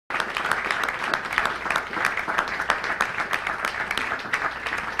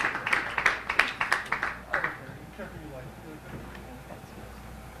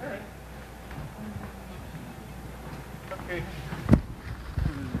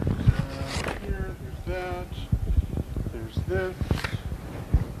that. There's this.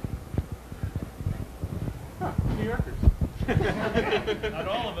 Huh, New Yorkers. Not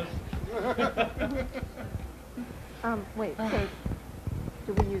all of us. Wait, so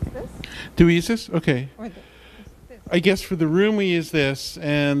do we use this? Do we use this? Okay. Or this? I guess for the room we use this,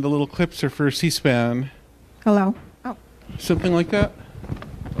 and the little clips are for C-SPAN. Hello? Oh. Something like that?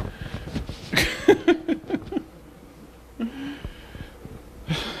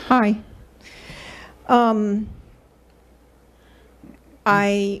 Hi.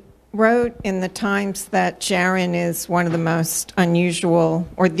 I wrote in the Times that Jaron is one of the most unusual,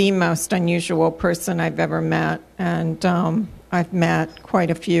 or the most unusual person I've ever met. And I've met quite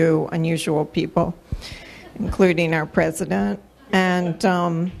a few unusual people, including our president. And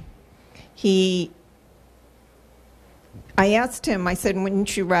I asked him, I said,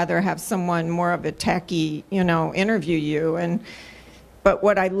 wouldn't you rather have someone more of a techie, interview you? But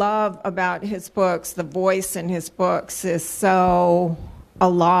what I love about his books, the voice in his books is so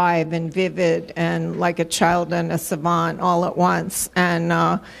alive and vivid and like a child and a savant all at once. And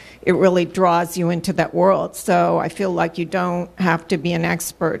it really draws you into that world. So I feel like you don't have to be an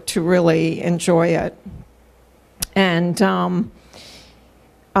expert to really enjoy it. And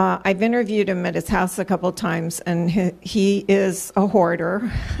I've interviewed him at his house a couple times, and he is a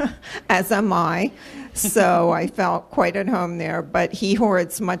hoarder, as am I. So I felt quite at home there. But he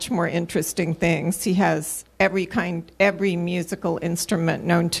hoards much more interesting things. He has every musical instrument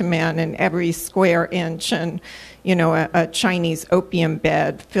known to man, and every square inch, and a Chinese opium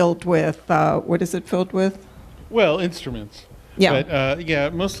bed filled with what is it filled with? Well, instruments. Yeah.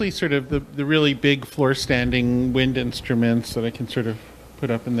 But mostly sort of the really big floor-standing wind instruments that I can sort of put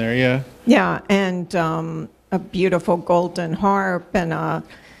up in there. Yeah. Yeah, and a beautiful golden harp, and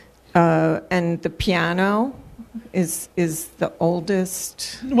the piano is the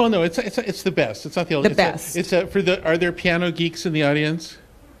oldest. Well, no, it's the best. It's not the oldest. The best. Are there piano geeks in the audience?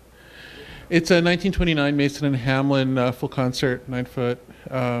 It's a 1929 Mason and Hamlin full concert, 9-foot,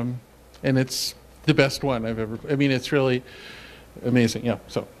 and it's the best one I've ever. I mean, it's really amazing. Yeah.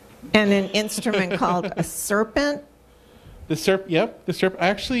 So. And an instrument called a serpent. The serpent. I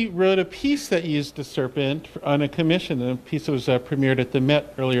actually wrote a piece that used the serpent on a commission, a piece that was premiered at the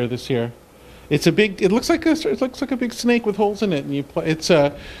Met earlier this year. It's a big. It looks like a big snake with holes in it, and you play.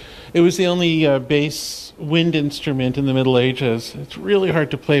 It was the only bass wind instrument in the Middle Ages. It's really hard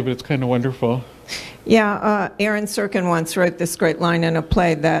to play, but it's kind of wonderful. Yeah, Aaron Sorkin once wrote this great line in a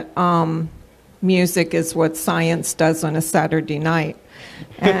play that music is what science does on a Saturday night.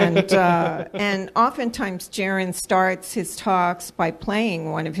 And oftentimes Jaron starts his talks by playing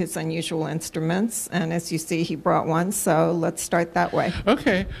one of his unusual instruments, and as you see, he brought one, so let's start that way.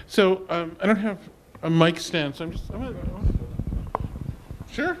 Okay, so I don't have a mic stand, so I'm gonna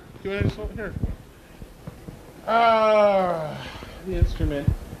sure. Do you want to just hold it here? The instrument.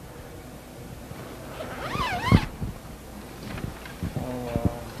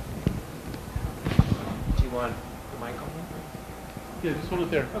 Do you want the mic on? Yeah, just hold it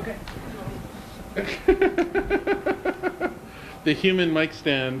there. Okay. The human mic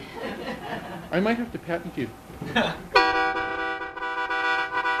stand. I might have to patent you.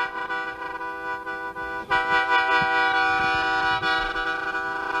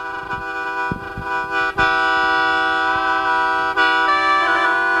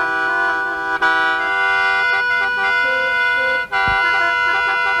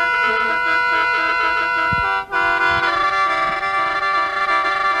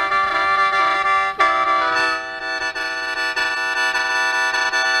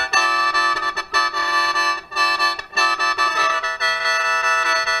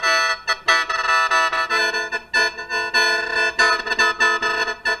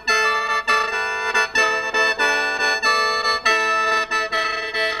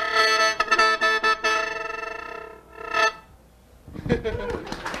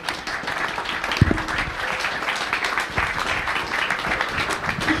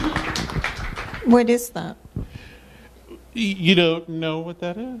 What is that? You don't know what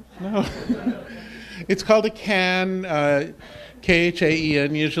that is? No. It's called a can,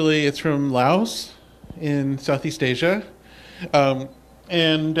 Khaen usually. It's from Laos in Southeast Asia.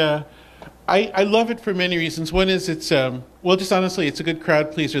 And I love it for many reasons. One is it's, well, just honestly, it's a good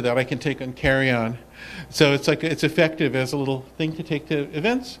crowd pleaser that I can take on carry-on. So it's effective as a little thing to take to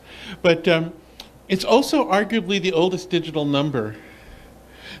events. But it's also arguably the oldest digital number.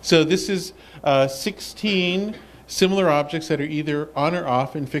 So this is 16 similar objects that are either on or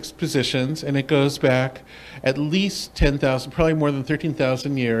off in fixed positions, and it goes back at least 10,000, probably more than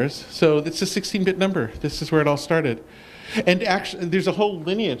 13,000 years. So it's a 16-bit number. This is where it all started. And actually, there's a whole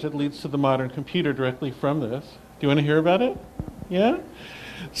lineage that leads to the modern computer directly from this. Do you want to hear about it? Yeah?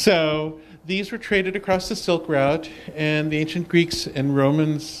 So these were traded across the Silk Route, and the ancient Greeks and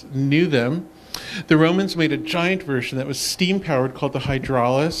Romans knew them. The Romans made a giant version that was steam-powered called the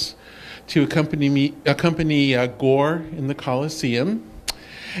hydraulis to accompany gore in the Colosseum.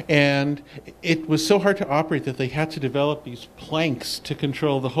 And it was so hard to operate that they had to develop these planks to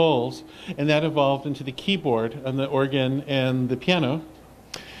control the holes, and that evolved into the keyboard on the organ and the piano.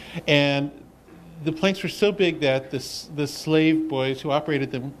 And the planks were so big that the slave boys who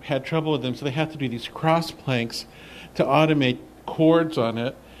operated them had trouble with them, so they had to do these cross planks to automate chords on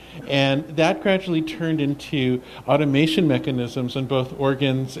it. And that gradually turned into automation mechanisms on both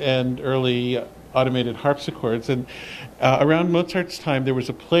organs and early automated harpsichords. And around Mozart's time, there was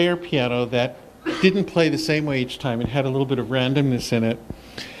a player piano that didn't play the same way each time. It had a little bit of randomness in it.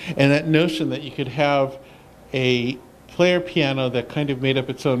 And that notion that you could have a player piano that kind of made up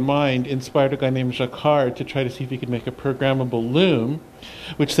its own mind inspired a guy named Jacquard to try to see if he could make a programmable loom,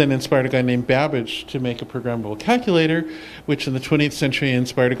 which then inspired a guy named Babbage to make a programmable calculator, which in the 20th century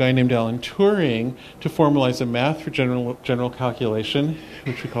inspired a guy named Alan Turing to formalize a math for general calculation,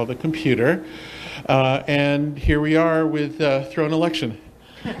 which we call the computer. And here we are with throne election.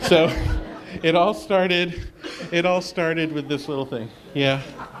 So it all started with this little thing. Yeah.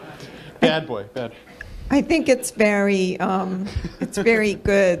 Bad boy, bad. I think it's very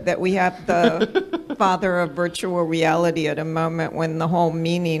good that we have the father of virtual reality at a moment when the whole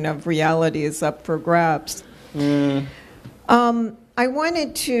meaning of reality is up for grabs. I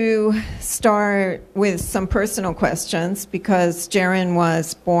wanted to start with some personal questions because Jaron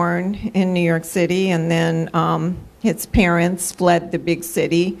was born in New York City, and then his parents fled the big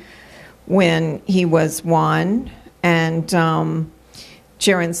city when he was 1, and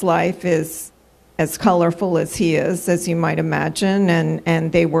Jaron's life is as colorful as he is, as you might imagine,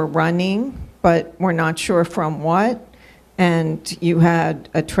 and they were running, but we're not sure from what. And you had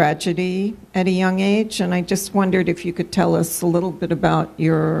a tragedy at a young age, and I just wondered if you could tell us a little bit about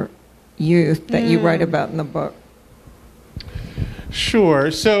your youth that you write about in the book.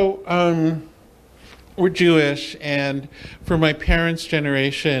 Sure. So we're Jewish, and for my parents'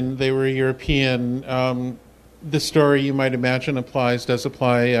 generation, they were European. The story you might imagine does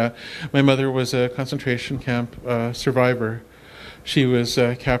apply. My mother was a concentration camp survivor. She was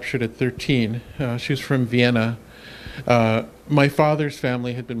captured at 13. She was from Vienna. My father's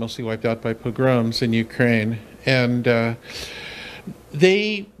family had been mostly wiped out by pogroms in Ukraine, and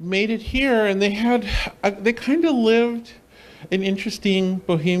they made it here, and they kind of lived an interesting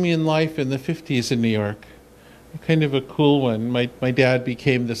bohemian life in the 50s in New York. Kind of a cool one. My dad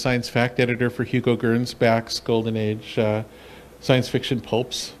became the science fact editor for Hugo Gernsback's Golden Age science fiction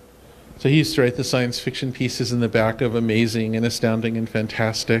pulps. So he used to write the science fiction pieces in the back of Amazing and Astounding and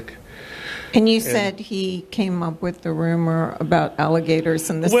Fantastic. And you said he came up with the rumor about alligators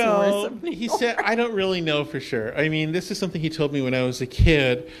in the sewers of New York. He said, I don't really know for sure. I mean, this is something he told me when I was a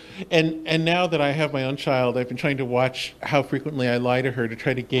kid. And now that I have my own child, I've been trying to watch how frequently I lie to her to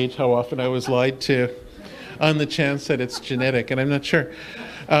try to gauge how often I was lied to, on the chance that it's genetic, and I'm not sure.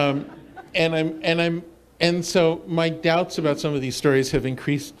 And so my doubts about some of these stories have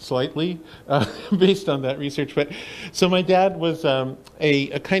increased slightly based on that research. But so my dad was a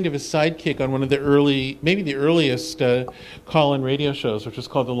kind of a sidekick on one of the maybe the earliest call-in radio shows, which was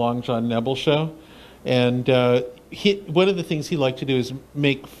called the Long John Nebel Show. And one of the things he liked to do is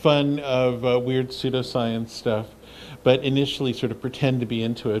make fun of weird pseudoscience stuff, but initially sort of pretend to be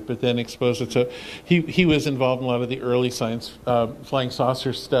into it, but then expose it. So he was involved in a lot of the early science flying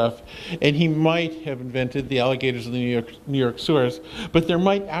saucer stuff, and he might have invented the alligators in the New York sewers, but there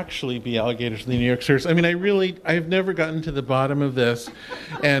might actually be alligators in the New York sewers. I mean, I've never gotten to the bottom of this,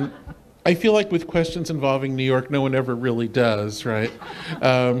 and I feel like with questions involving New York, no one ever really does, right?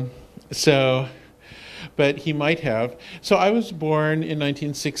 But he might have. So I was born in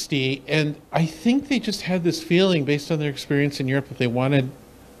 1960, and I think they just had this feeling based on their experience in Europe that they wanted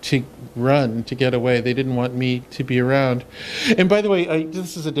to run, to get away. They didn't want me to be around. And by the way,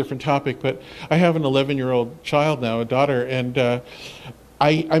 this is a different topic, but I have an 11-year-old child now, a daughter, and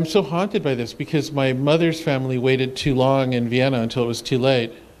I'm so haunted by this because my mother's family waited too long in Vienna until it was too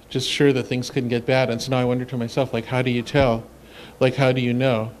late, just sure that things couldn't get bad. And so now I wonder to myself, like, how do you tell? Like, how do you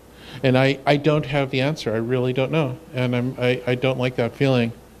know? And I don't have the answer. I really don't know. And I don't like that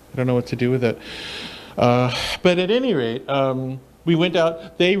feeling. I don't know what to do with it. But at any rate, we went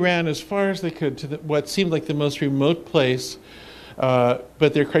out. They ran as far as they could to what seemed like the most remote place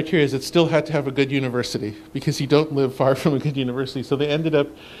But their criteria is it still had to have a good university, because you don't live far from a good university. So they ended up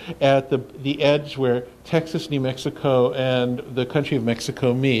at the edge where Texas, New Mexico, and the country of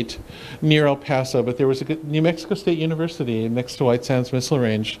Mexico meet, near El Paso. But there was a good New Mexico State University next to White Sands Missile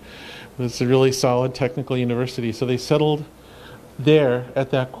Range. It was a really solid technical university. So they settled there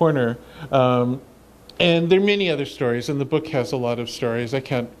at that corner. And there are many other stories, and the book has a lot of stories. I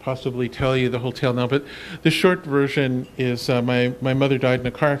can't possibly tell you the whole tale now, but the short version is my mother died in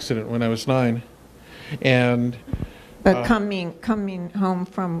a car accident when I was 9. And But coming home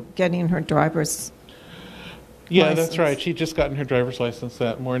from getting her driver's license. That's right. She'd just gotten her driver's license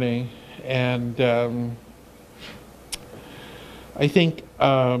that morning. And I think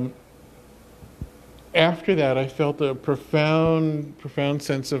after that I felt a profound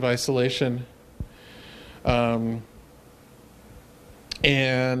sense of isolation. And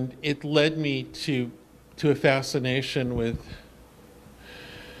it led me to a fascination with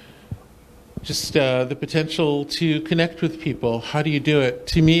just the potential to connect with people. How do you do it?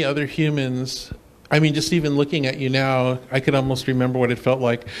 To me, other humans, I mean, just even looking at you now, I could almost remember what it felt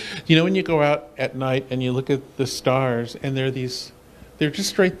like. You know, when you go out at night and you look at the stars, and they're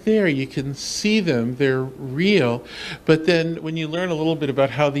just right there. You can see them. They're real. But then when you learn a little bit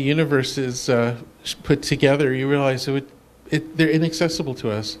about how the universe is put together, you realize they're inaccessible to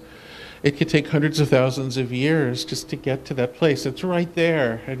us. It could take hundreds of thousands of years just to get to that place. It's right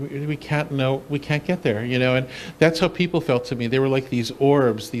there, and we can't get there, you know. And that's how people felt to me. They were like these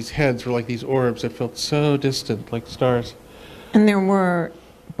orbs. These heads were like these orbs that felt so distant, like stars. And there were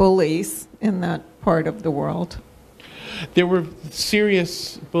bullies in that part of the world. There were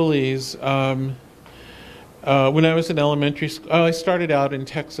serious bullies. When I was in elementary school, I started out in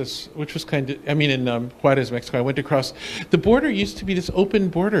Texas, which was in Juarez, Mexico. I went across. The border used to be this open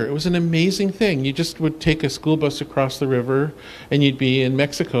border. It was an amazing thing. You just would take a school bus across the river, and you'd be in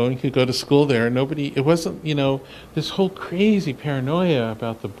Mexico, and you could go to school there. It wasn't, this whole crazy paranoia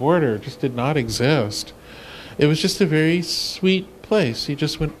about the border just did not exist. It was just a very sweet place. You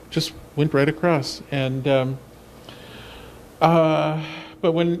just went right across. And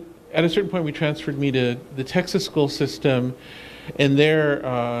but when at a certain point we transferred me to the Texas school system, and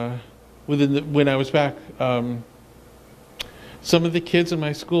there, when I was back, some of the kids in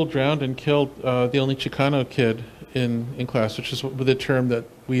my school drowned and killed the only Chicano kid in class, which is the term that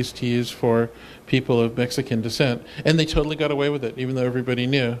we used to use for people of Mexican descent. And they totally got away with it, even though everybody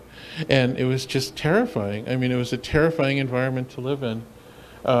knew. And it was just terrifying. I mean, it was a terrifying environment to live in.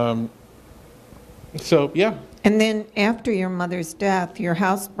 Yeah. And then after your mother's death, your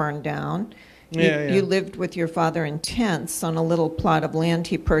house burned down. You lived with your father in tents on a little plot of land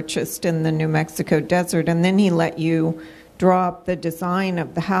he purchased in the New Mexico desert, and then he let you draw up the design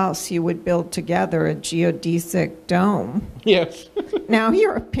of the house you would build together, a geodesic dome. Yes. Now,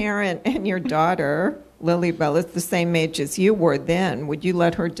 your parent and your daughter, Lilybell, is the same age as you were then. Would you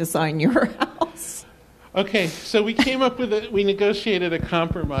let her design your house? Okay, so we came up with we negotiated a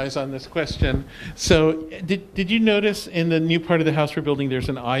compromise on this question. So did you notice in the new part of the house we're building there's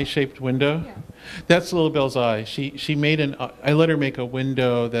an eye-shaped window? Yeah. That's Lilybell's eye. She made I let her make a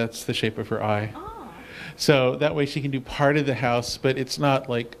window that's the shape of her eye. Oh. So that way she can do part of the house, but it's not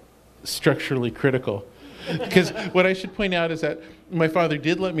like structurally critical. Because what I should point out is that my father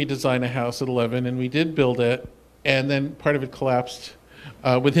did let me design a house at 11, and we did build it, and then part of it collapsed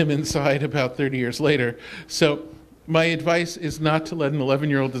with him inside about 30 years later. So my advice is not to let an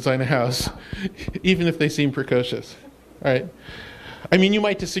 11-year-old design a house, even if they seem precocious. All right? I mean, you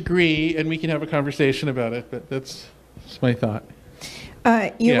might disagree, and we can have a conversation about it, but that's my thought.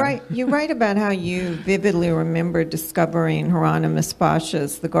 You write about how you vividly remember discovering Hieronymus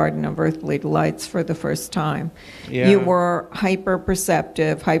Bosch's The Garden of Earthly Delights for the first time. Yeah. You were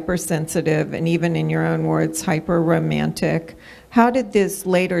hyper-perceptive, hypersensitive, and even in your own words, hyper-romantic. How did this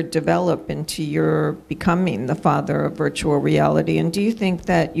later develop into your becoming the father of virtual reality? And do you think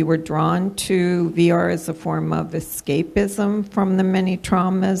that you were drawn to VR as a form of escapism from the many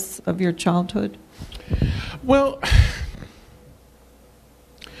traumas of your childhood? Well,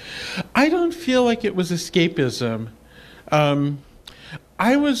 I don't feel like it was escapism.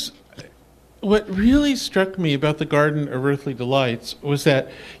 What really struck me about the Garden of Earthly Delights was that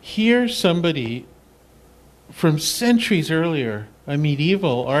here somebody from centuries earlier, a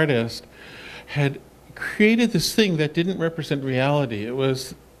medieval artist, had created this thing that didn't represent reality. It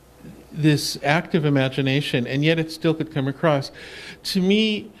was this act of imagination, and yet it still could come across. To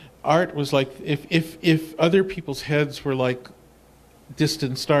me, art was like if other people's heads were like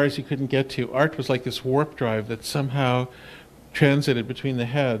distant stars you couldn't get to, art was like this warp drive that somehow transited between the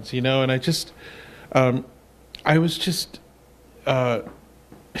heads, and I was just I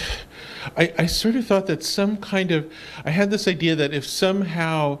sort of thought that I had this idea that if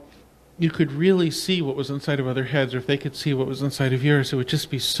somehow you could really see what was inside of other heads, or if they could see what was inside of yours, it would just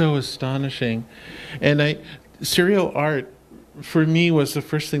be so astonishing. And surreal art, for me, was the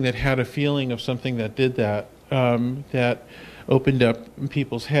first thing that had a feeling of something that did that, that opened up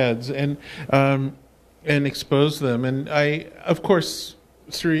people's heads and exposed them. And of course,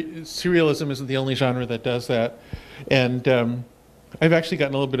 surrealism isn't the only genre that does that. And I've actually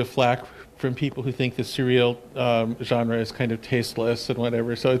gotten a little bit of flack from people who think the surreal genre is kind of tasteless and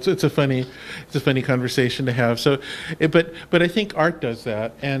whatever. So it's a funny conversation to have. So, but I think art does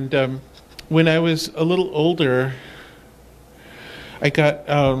that. And when I was a little older, I got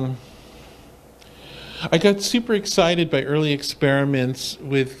super excited by early experiments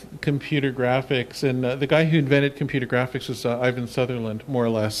with computer graphics, and the guy who invented computer graphics was Ivan Sutherland, more or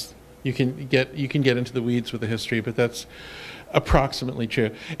less. You can get into the weeds with the history, but that's approximately true.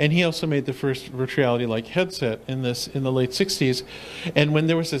 And he also made the first virtual reality-like headset in the late 60s. And when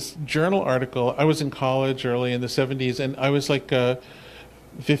there was this journal article, I was in college early in the 70s, and I was like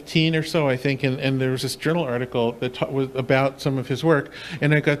 15 or so, I think, and there was this journal article that was about some of his work,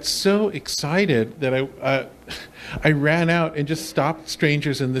 and I got so excited that I ran out and just stopped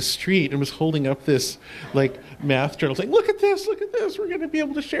strangers in the street and was holding up this like math journal saying, look at this, we're going to be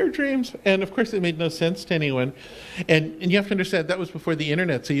able to share dreams. And of course it made no sense to anyone. And you have to understand that was before the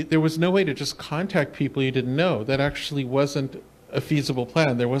internet, so there was no way to just contact people you didn't know. That actually wasn't a feasible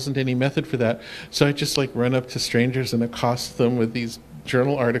plan. There wasn't any method for that. So I just like run up to strangers and accost them with these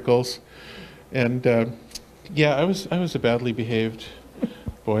journal articles. And yeah, I was a badly behaved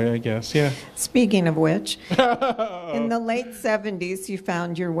boy, I guess. Yeah. Speaking of which, in the late 70s, you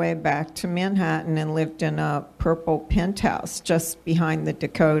found your way back to Manhattan and lived in a purple penthouse just behind the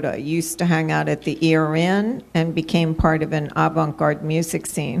Dakota. You used to hang out at the Ear Inn and became part of an avant-garde music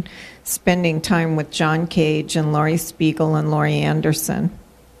scene, spending time with John Cage and Laurie Spiegel and Laurie Anderson.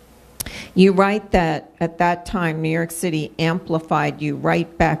 You write that at that time, New York City amplified you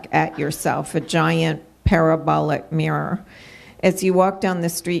right back at yourself, a giant parabolic mirror. As you walked down the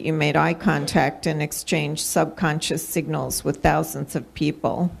street, you made eye contact and exchanged subconscious signals with thousands of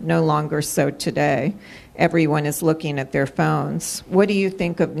people. No longer so today. Everyone is looking at their phones. What do you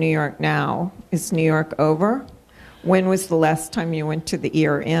think of New York now? Is New York over? When was the last time you went to the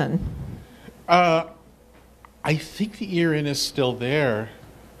Ear Inn? I think the Ear Inn is still there.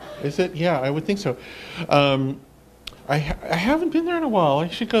 Is it? Yeah, I would think so. I haven't been there in a while. I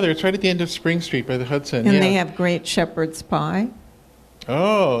should go there. It's right at the end of Spring Street by the Hudson. And yeah. They have great shepherd's pie.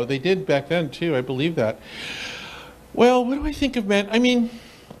 Oh, they did back then too. I believe that. Well, what do I think of I mean,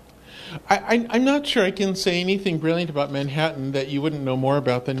 I'm not sure I can say anything brilliant about Manhattan that you wouldn't know more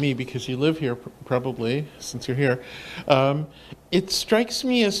about than me, because you live here probably, since you're here. It strikes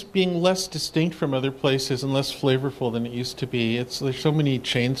me as being less distinct from other places and less flavorful than it used to be. There's so many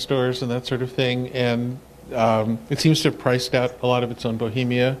chain stores and that sort of thing, and it seems to have priced out a lot of its own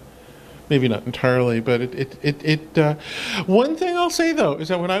bohemia. Maybe not entirely, but one thing I'll say, though, is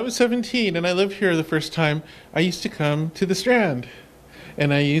that when I was 17 and I lived here the first time, I used to come to the Strand.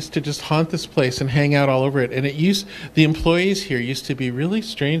 And I used to just haunt this place and hang out all over it. And the employees here used to be really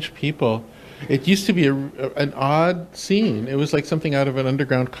strange people. It used to be an odd scene. It was like something out of an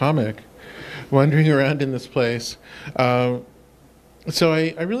underground comic, wandering around in this place. So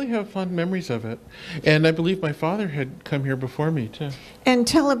I really have fond memories of it. And I believe my father had come here before me, too. And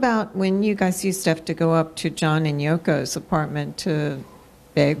tell about when you guys used to have to go up to John and Yoko's apartment to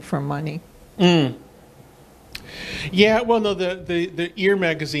beg for money. Mm. Yeah, well, no, the Ear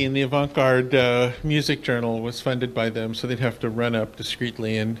magazine, the avant-garde music journal, was funded by them, so they'd have to run up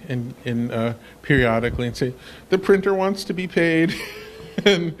discreetly and periodically and say, the printer wants to be paid.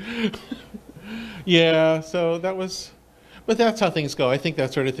 And yeah, so that was... But that's how things go. I think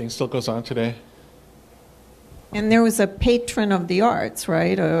that sort of thing still goes on today. And there was a patron of the arts,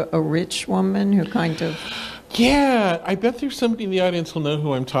 right? A rich woman who kind of... Yeah, I bet there's somebody in the audience who'll know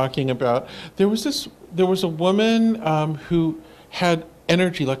who I'm talking about. There was a woman who had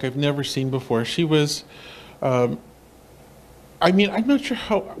energy like I've never seen before. She was... I mean, I'm not sure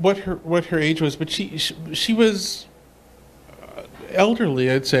what her age was, but she was... elderly,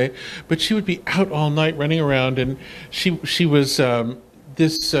 I'd say, but she would be out all night running around, and she was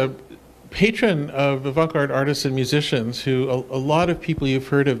this patron of avant-garde artists and musicians who a lot of people you've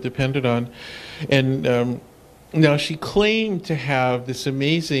heard of depended on. And now she claimed to have this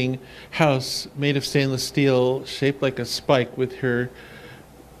amazing house made of stainless steel shaped like a spike with her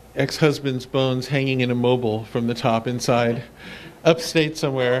ex-husband's bones hanging in a mobile from the top inside, upstate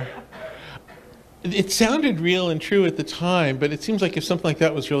somewhere. it sounded real and true at the time, but it seems like if something like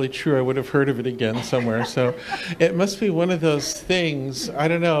that was really true, I would have heard of it again somewhere. So it must be one of those things. I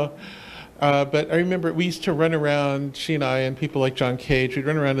don't know. But I remember we used to run around, she and I and people like John Cage, we'd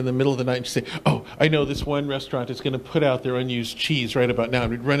run around in the middle of the night and say, oh, I know this one restaurant is going to put out their unused cheese right about now.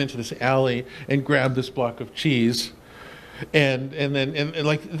 And we'd run into this alley and grab this block of cheese. And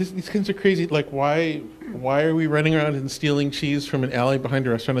like these kinds of crazy, like why are we running around and stealing cheese from an alley behind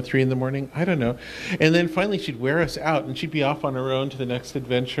a restaurant at 3 a.m? I don't know. And then finally she'd wear us out and she'd be off on her own to the next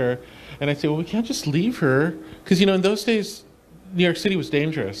adventure. And I'd say, well, we can't just leave her. Because, in those days, New York City was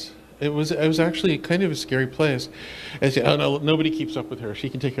dangerous. It was actually kind of a scary place. And I said, oh no, nobody keeps up with her. She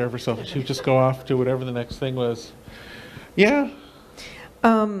can take care of herself. And she would just go off to whatever the next thing was. Yeah.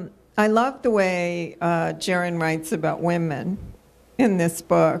 I love the way Jaron writes about women in this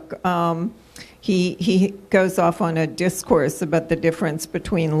book. He goes off on a discourse about the difference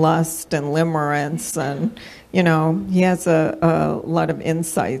between lust and limerence, and he has a lot of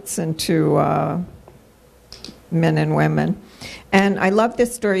insights into men and women. And I love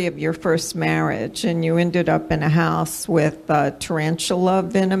this story of your first marriage, and you ended up in a house with tarantula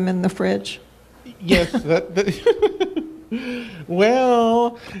venom in the fridge. Yes,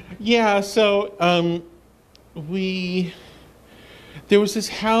 well, yeah, so there was this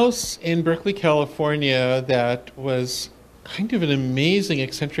house in Berkeley, California that was kind of an amazing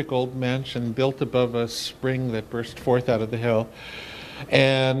eccentric old mansion built above a spring that burst forth out of the hill.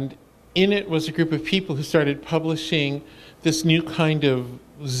 And in it was a group of people who started publishing this new kind of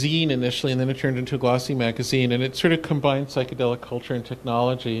zine initially, and then it turned into a glossy magazine, and it sort of combined psychedelic culture and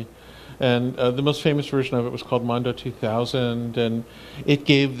technology. And the most famous version of it was called Mondo 2000, and it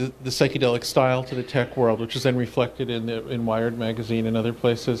gave the psychedelic style to the tech world, which is then reflected in Wired magazine and other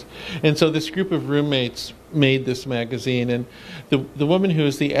places. And so this group of roommates made this magazine, and the woman who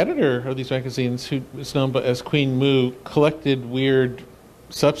is the editor of these magazines, who is known as Queen Moo, collected weird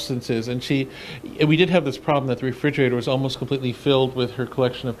substances, and we did have this problem that the refrigerator was almost completely filled with her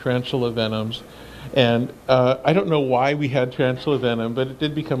collection of tarantula venoms. And I don't know why we had tarantula venom, but it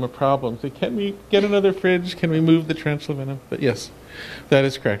did become a problem. So can we get another fridge? Can we move the tarantula venom? But yes, that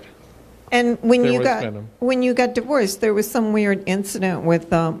is correct. And when you got divorced, there was some weird incident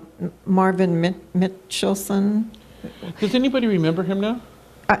with Marvin Mitchelson. Does anybody remember him now?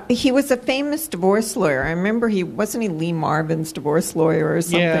 He was a famous divorce lawyer. I remember wasn't he Lee Marvin's divorce lawyer or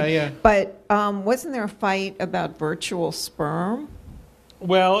something? Yeah. But wasn't there a fight about virtual sperm?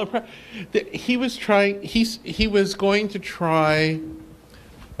 Well, he was going to try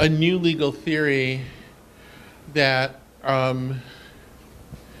a new legal theory that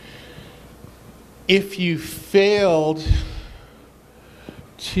if you failed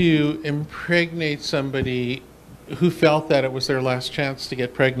to impregnate somebody who felt that it was their last chance to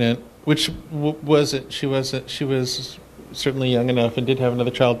get pregnant, which wasn't. She was certainly young enough and did have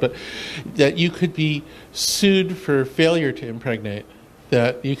another child, but that you could be sued for failure to impregnate.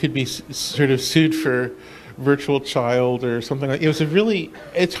 That you could be sort of sued for virtual child or something like.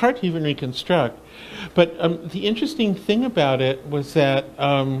 It's hard to even reconstruct. But the interesting thing about it was that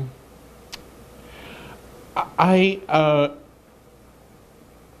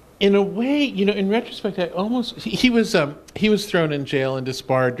in a way, in retrospect, he was thrown in jail and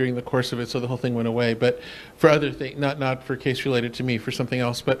disbarred during the course of it, so the whole thing went away. But for other things, not for a case related to me, for something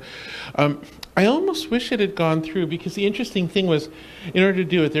else. But I almost wish it had gone through, because the interesting thing was, in order to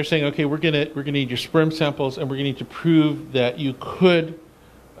do it, they're saying, okay, we're gonna need your sperm samples, and we're gonna need to prove that you could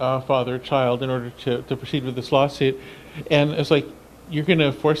father a child in order to proceed with this lawsuit. And it's like, you're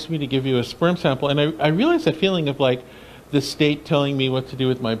gonna force me to give you a sperm sample, and I realized that feeling of like, the state telling me what to do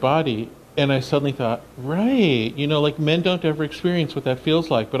with my body, and I suddenly thought, right, like men don't ever experience what that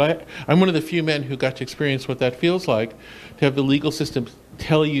feels like, but I'm one of the few men who got to experience what that feels like, to have the legal system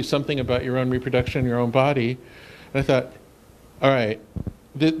tell you something about your own reproduction, your own body. And I thought, all right,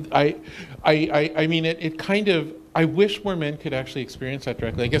 I mean, it kind of, I wish more men could actually experience that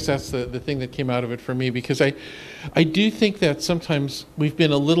directly. I guess that's the thing that came out of it for me, because I do think that sometimes we've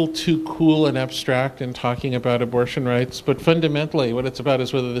been a little too cool and abstract in talking about abortion rights, but fundamentally what it's about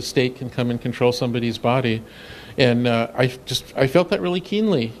is whether the state can come and control somebody's body. And I felt that really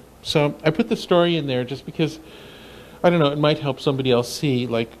keenly. So I put the story in there just because, I don't know, it might help somebody else see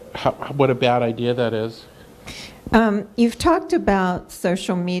what a bad idea that is. You've talked about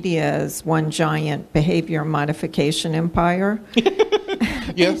social media as one giant behavior modification empire.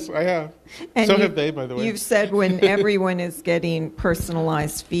 Yes, I have. And so have they, by the way. You've said when everyone is getting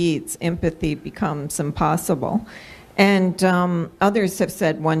personalized feeds, empathy becomes impossible. And others have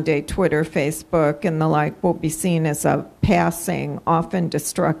said one day Twitter, Facebook, and the like will be seen as a passing, often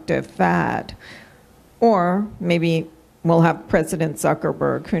destructive fad. Or maybe we'll have President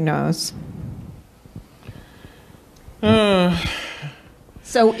Zuckerberg, who knows?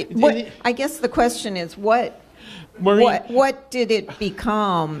 So I guess the question is, what did it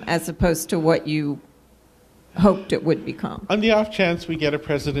become as opposed to what you hoped it would become? On the off chance we get a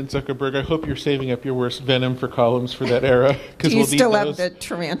President Zuckerberg, I hope you're saving up your worst venom for columns for that era. Do you still have the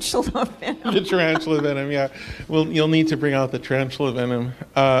tarantula venom? The tarantula venom, yeah. Well, you'll need to bring out the tarantula venom.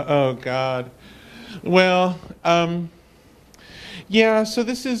 Oh, God. Well, yeah, so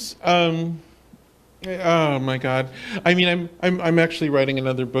this is... oh my God! I mean, I'm actually writing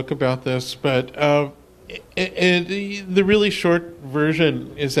another book about this, but the really short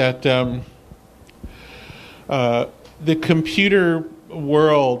version is that the computer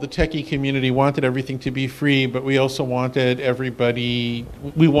world, the techie community, wanted everything to be free, but we also wanted everybody.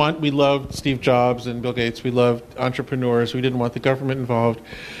 We loved Steve Jobs and Bill Gates. We loved entrepreneurs. We didn't want the government involved.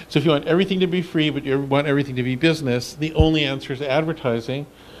 So if you want everything to be free, but you want everything to be business, the only answer is advertising.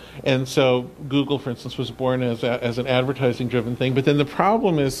 And so Google, for instance, was born as an advertising-driven thing. But then the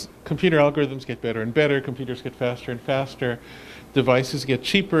problem is computer algorithms get better and better. Computers get faster and faster. Devices get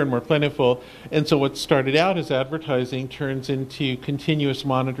cheaper and more plentiful. And so what started out as advertising turns into continuous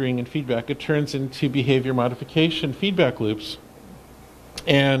monitoring and feedback. It turns into behavior modification feedback loops.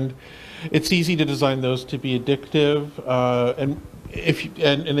 And it's easy to design those to be addictive. And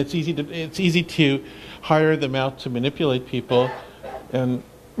it's easy to hire them out to manipulate people. And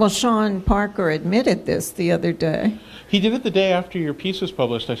well, Sean Parker admitted this the other day. He did it the day after your piece was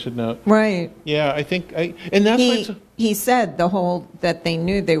published, I should note. Right. Yeah, I think, and that's he said that they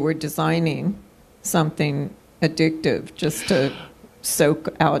knew they were designing something addictive just to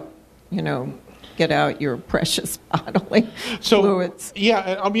soak out, get out your precious bodily fluids.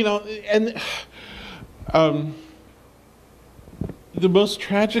 Yeah, I mean, the most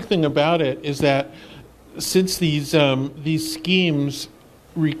tragic thing about it is that since these schemes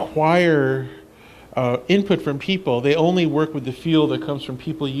require input from people, they only work with the fuel that comes from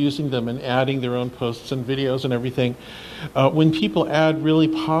people using them and adding their own posts and videos and everything. When people add really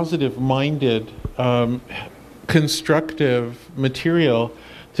positive-minded, constructive material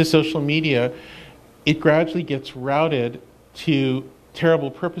to social media, it gradually gets routed to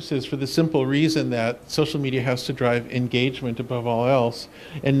terrible purposes for the simple reason that social media has to drive engagement above all else,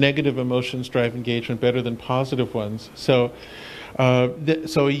 and negative emotions drive engagement better than positive ones. So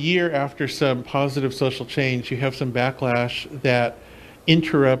a year after some positive social change, you have some backlash that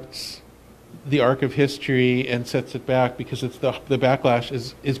interrupts the arc of history and sets it back because it's the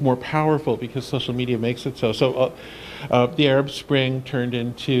backlash is more powerful because social media makes it so. So the Arab Spring turned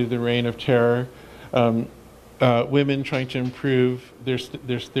into the reign of terror. Women trying to improve their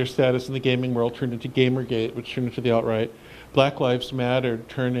status in the gaming world turned into Gamergate, which turned into the alt-right. Black Lives Matter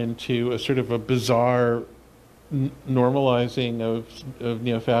turned into a sort of a bizarre normalizing of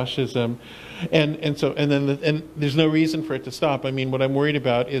neo-fascism, and there's no reason for it to stop. I mean, what I'm worried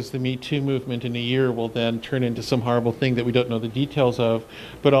about is the Me Too movement in a year will then turn into some horrible thing that we don't know the details of,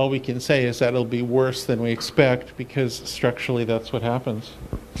 but all we can say is that it'll be worse than we expect because structurally that's what happens.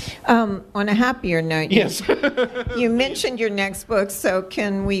 On a happier note, yes. You mentioned your next book, so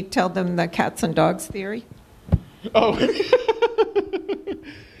can we tell them the cats and dogs theory? Oh.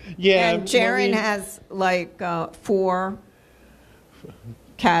 Yeah, and Jaron has like 4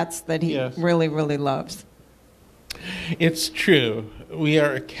 cats that he really, really loves. It's true. We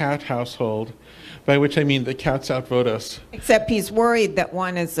are a cat household, by which I mean the cats outvote us. Except he's worried that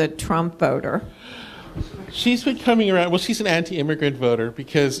one is a Trump voter. She's been coming around. Well, she's an anti-immigrant voter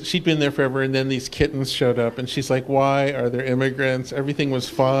because she'd been there forever, and then these kittens showed up, and she's like, why are there immigrants? Everything was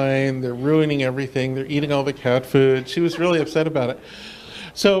fine. They're ruining everything. They're eating all the cat food. She was really upset about it.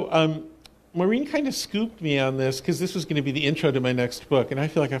 So Maureen kind of scooped me on this because this was going to be the intro to my next book, and I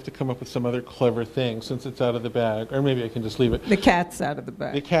feel like I have to come up with some other clever thing since it's out of the bag, or maybe I can just leave it. The cat's out of the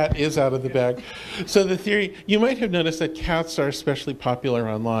bag. The cat is out of the bag. So the theory, you might have noticed that cats are especially popular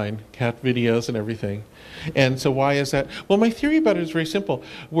online, cat videos and everything. And so why is that? Well, my theory about it is very simple.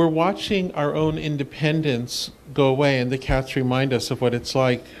 We're watching our own independence go away, and the cats remind us of what it's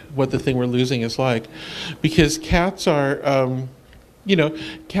like, what the thing we're losing is like. Because cats are...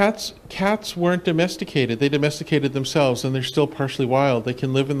 cats weren't domesticated. They domesticated themselves, and they're still partially wild. They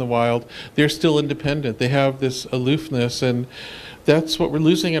can live in the wild. They're still independent. They have this aloofness, and that's what we're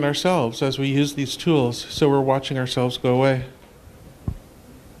losing in ourselves as we use these tools. So we're watching ourselves go away.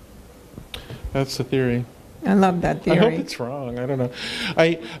 That's the theory. I love that theory. I hope it's wrong. I don't know.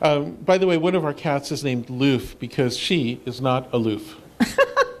 By the way, one of our cats is named Loof because she is not aloof.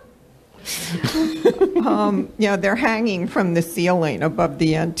 Yeah, they're hanging from the ceiling above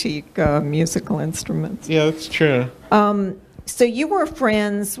the antique musical instruments. Yeah, that's true. So you were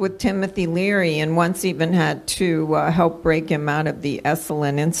friends with Timothy Leary and once even had to help break him out of the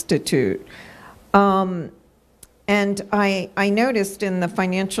Esalen Institute. And I noticed in the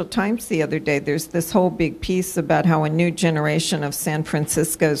Financial Times the other day, there's this whole big piece about how a new generation of San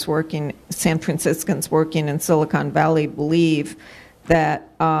Franciscans working in Silicon Valley believe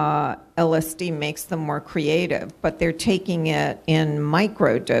that LSD makes them more creative, but they're taking it in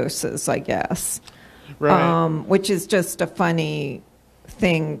micro doses, I guess. Right. Which is just a funny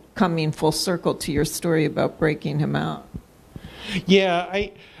thing coming full circle to your story about breaking him out. Yeah,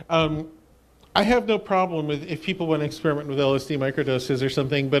 I have no problem with if people want to experiment with LSD microdoses or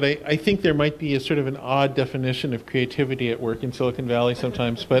something, but I think there might be a sort of an odd definition of creativity at work in Silicon Valley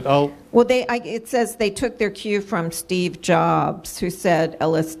sometimes. But Well, it says they took their cue from Steve Jobs, who said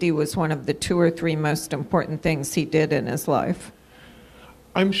LSD was one of the 2 or 3 most important things he did in his life.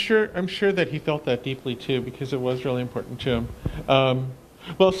 I'm sure that he felt that deeply too, because it was really important to him.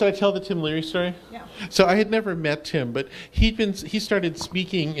 Well, should I tell the Tim Leary story? Yeah. So I had never met Tim, but he started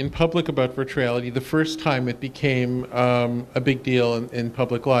speaking in public about virtual reality the first time it became a big deal in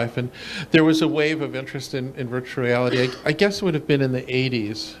public life, and there was a wave of interest in virtual reality. I guess it would have been in the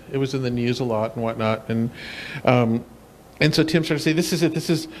 80s. It was in the news a lot and whatnot, and so Tim started to say, "This is it. This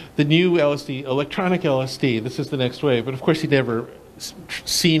is the new LSD, electronic LSD. This is the next wave." But of course, he'd never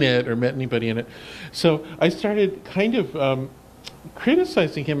seen it or met anybody in it. So I started kind of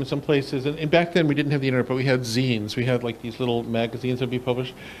criticizing him in some places. And back then we didn't have the internet, but we had zines. We had like these little magazines that would be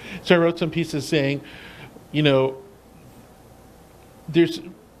published. So I wrote some pieces saying, you know,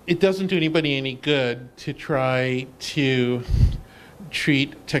 it doesn't do anybody any good to try to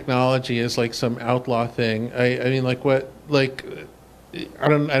treat technology as like some outlaw thing. I mean, like what, like, I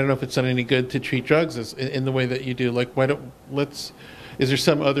don't know if it's done any good to treat drugs in the way that you do. Like, is there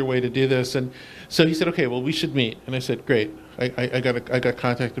some other way to do this? And so he said, okay, well, we should meet. And I said, great. I got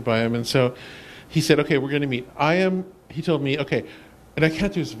contacted by him. And so he said, okay, we're going to meet. He told me, okay, and I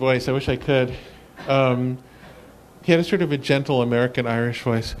can't do his voice. I wish I could. He had a sort of a gentle American-Irish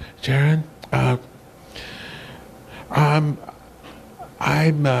voice. Jaron,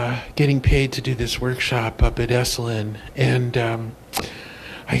 I'm getting paid to do this workshop up at Esalen, and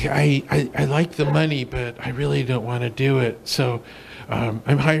I like the money, but I really don't want to do it. So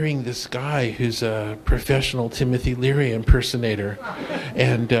I'm hiring this guy who's a professional Timothy Leary impersonator,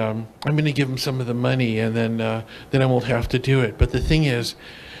 and I'm going to give him some of the money, and then I won't have to do it. But the thing is,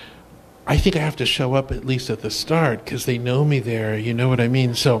 I think I have to show up at least at the start because they know me there. You know what I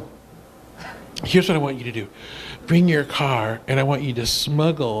mean? So here's what I want you to do. Bring your car, and I want you to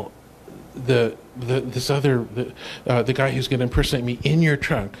smuggle the guy who's going to impersonate me in your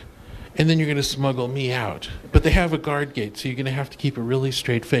trunk, and then you're going to smuggle me out. But they have a guard gate, so you're going to have to keep a really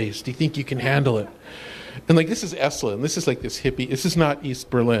straight face. Do you think you can handle it? And like, this is Esalen. This is like this hippie. This is not East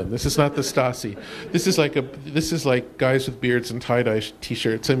Berlin. This is not the Stasi. This is like guys with beards and tie-dye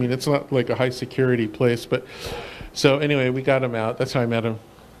t-shirts. I mean, it's not like a high security place. But so anyway, we got him out. That's how I met him.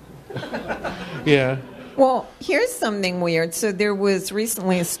 Yeah. Well, here's something weird. So there was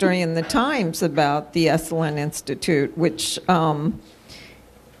recently a story in the Times about the Esalen Institute, which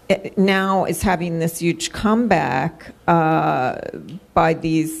now is having this huge comeback by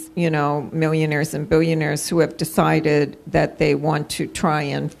these, millionaires and billionaires who have decided that they want to try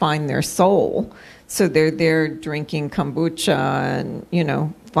and find their soul. So they're there drinking kombucha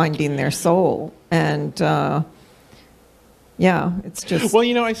and, finding their soul. And yeah, it's just... Well,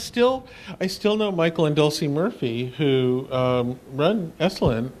 I still know Michael and Dulcie Murphy who run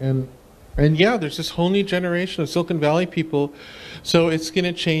Esalen, and yeah, there's this whole new generation of Silicon Valley people. So it's going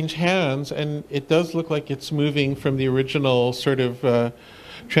to change hands, and it does look like it's moving from the original sort of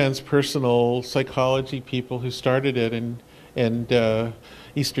transpersonal psychology people who started it and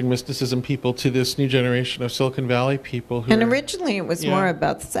Eastern mysticism people to this new generation of Silicon Valley people. And originally it was more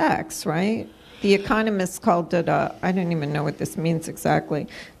about sex, right? The Economist called it I don't even know what this means exactly,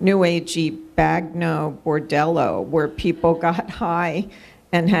 New Agey Bagno Bordello, where people got high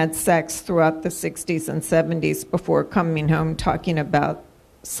and had sex throughout the 60s and 70s before coming home talking about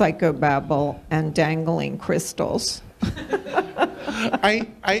psychobabble and dangling crystals. I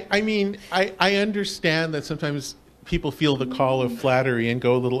mean, I understand that sometimes people feel the call of flattery and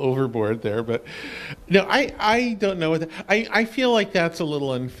go a little overboard there, but no, I don't know what I feel like that's a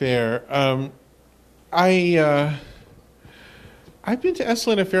little unfair. I've been to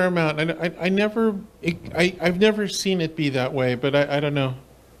Esalen a fair amount, and I've never seen it be that way, but I don't know.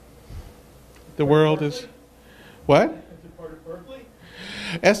 The world is... What? Is it part of Berkeley?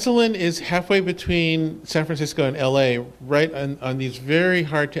 Esalen is halfway between San Francisco and LA, right on these very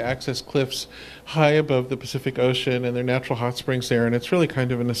hard to access cliffs high above the Pacific Ocean, and there are natural hot springs there, and it's really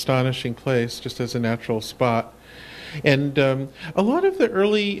kind of an astonishing place just as a natural spot. And a lot of the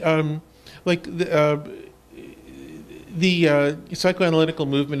early, the psychoanalytical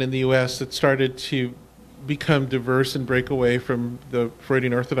movement in the U.S. that started to become diverse and break away from the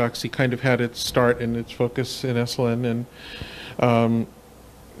Freudian orthodoxy kind of had its start and its focus in Esalen, and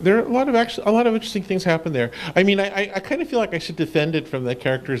there are a lot of interesting things happen there. I mean, I kind of feel like I should defend it from that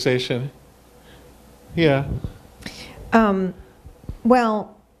characterization. Yeah.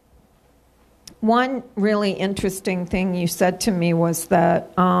 Well, one really interesting thing you said to me was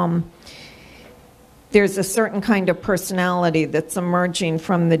that there's a certain kind of personality that's emerging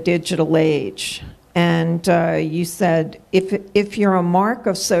from the digital age. And you said if you're a mark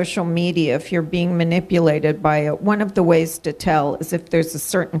of social media, if you're being manipulated by it, one of the ways to tell is if there's a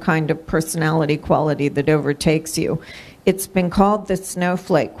certain kind of personality quality that overtakes you. It's been called the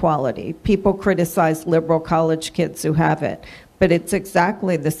snowflake quality. People criticize liberal college kids who have it, but it's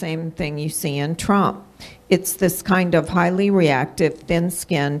exactly the same thing you see in Trump. It's this kind of highly reactive,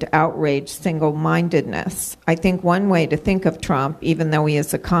 thin-skinned, outraged single-mindedness. I think one way to think of Trump, even though he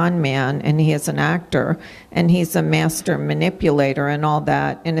is a con man and he is an actor and he's a master manipulator and all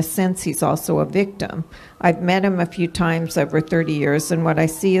that, in a sense he's also a victim. I've met him a few times over 30 years, and what I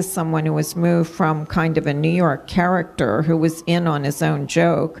see is someone who has moved from kind of a New York character who was in on his own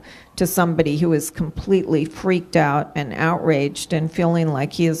joke to somebody who is completely freaked out and outraged and feeling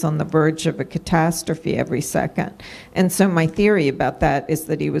like he is on the verge of a catastrophe every second. And so my theory about that is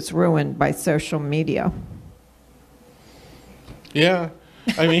that he was ruined by social media. Yeah,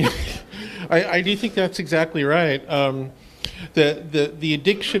 I mean, I do think that's exactly right. The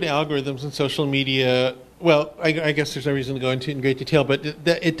addiction algorithms in social media, well, I guess there's no reason to go into it in great detail, but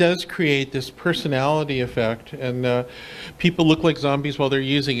it does create this personality effect, and people look like zombies while they're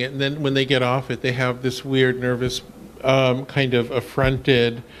using it, and then when they get off it, they have this weird, nervous, kind of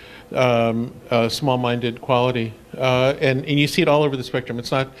affronted, small-minded quality, and you see it all over the spectrum.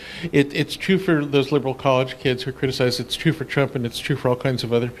 It's true for those liberal college kids who criticize. It's true for Trump, and it's true for all kinds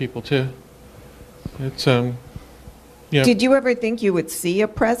of other people too. It's Yeah. Did you ever think you would see a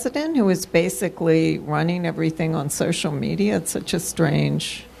president who was basically running everything on social media? It's such a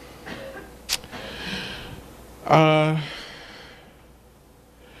strange... God,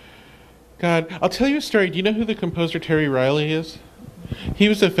 I'll tell you a story. Do you know who the composer Terry Riley is? He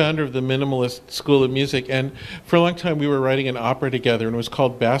was the founder of the Minimalist School of Music, and for a long time we were writing an opera together, and it was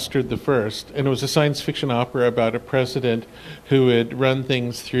called Bastard the First, and it was a science fiction opera about a president who would run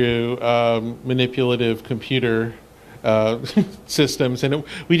things through manipulative computer systems, and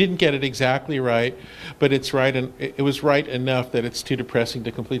we didn't get it exactly right, but it's right, and it was right enough that it's too depressing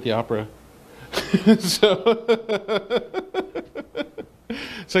to complete the opera. So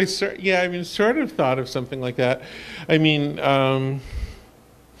I sort of thought of something like that. I mean,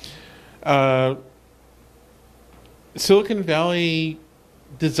 Silicon Valley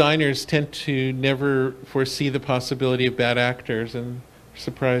designers tend to never foresee the possibility of bad actors, and are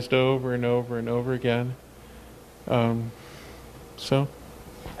surprised over and over and over again.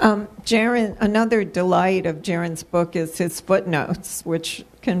 Jaron, another delight of Jaron's book is his footnotes, which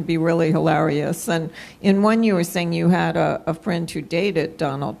can be really hilarious. And in one, you were saying you had a friend who dated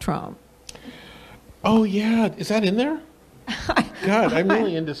Donald Trump. Oh, yeah. Is that in there? God, I'm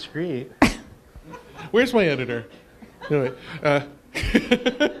really indiscreet. Where's my editor? Anyway,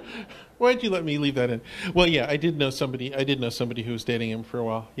 why'd you let me leave that in? Well, yeah, I did know somebody who was dating him for a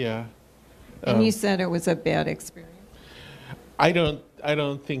while. Yeah. And you said it was a bad experience. I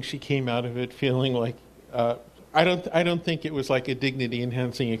don't think she came out of it feeling like. I don't think it was like a dignity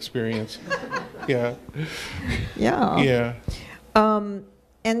enhancing experience. Yeah. Yeah. Yeah.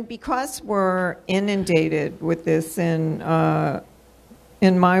 And because we're inundated with this in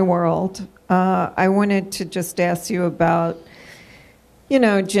my world, I wanted to just ask you about,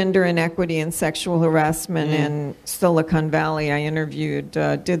 gender inequity and sexual harassment in Silicon Valley. I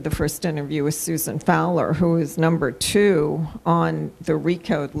did the first interview with Susan Fowler, who is number 2 on the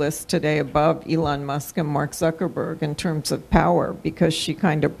Recode list today, above Elon Musk and Mark Zuckerberg in terms of power, because she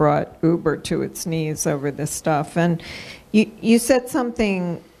kind of brought Uber to its knees over this stuff. And you said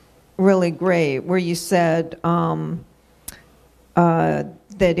something really great, where you said that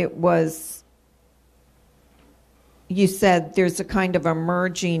it was... You said there's a kind of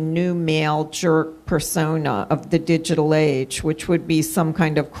emerging new male jerk persona of the digital age, which would be some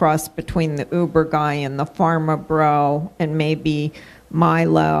kind of cross between the Uber guy and the pharma bro, and maybe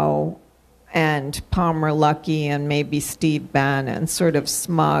Milo and Palmer Luckey and maybe Steve Bannon, sort of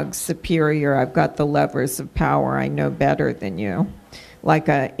smug, superior, I've got the levers of power, I know better than you, like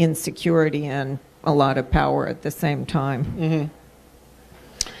a insecurity and a lot of power at the same time. Mm-hmm.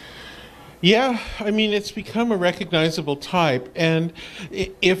 Yeah, I mean, it's become a recognizable type, and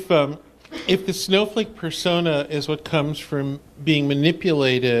if the snowflake persona is what comes from being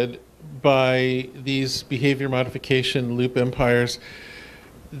manipulated by these behavior modification loop empires,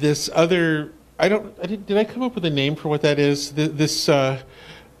 this other, did I come up with a name for what that is?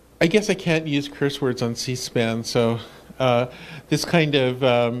 I guess I can't use curse words on C-SPAN, so this kind of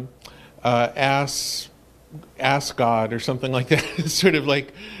ass God or something like that. It's sort of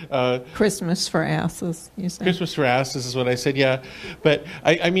like Christmas for asses, you said. Christmas for asses is what I said, yeah. But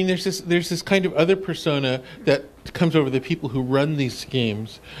I mean, there's this kind of other persona that comes over the people who run these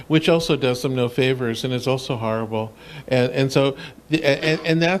schemes, which also does them no favors and is also horrible. And so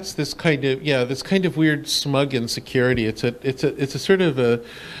that's this kind of weird smug insecurity. It's a sort of a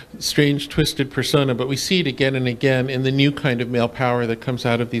strange twisted persona, but we see it again and again in the new kind of male power that comes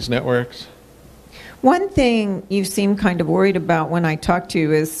out of these networks. One thing you seem kind of worried about when I talk to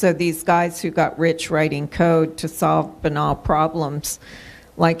you is, so these guys who got rich writing code to solve banal problems,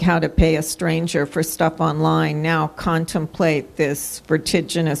 like how to pay a stranger for stuff online, now contemplate this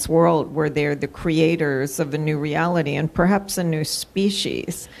vertiginous world where they're the creators of a new reality and perhaps a new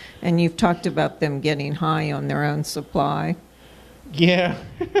species. And you've talked about them getting high on their own supply. Yeah.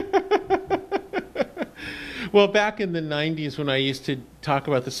 Well, back in the 90s when I used to talk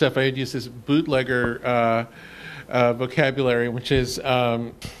about this stuff, I would use this bootlegger vocabulary, which is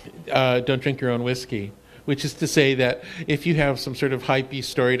don't drink your own whiskey, which is to say that if you have some sort of hypey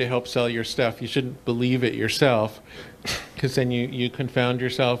story to help sell your stuff, you shouldn't believe it yourself, because then you confound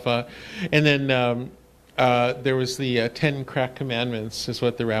yourself. And then there was the 10 crack commandments is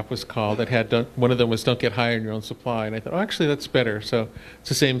what the rap was called. That had one of them was don't get high on your own supply. And I thought, oh, actually, that's better. So it's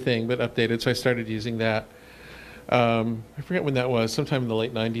the same thing, but updated. So I started using that. I forget when that was, sometime in the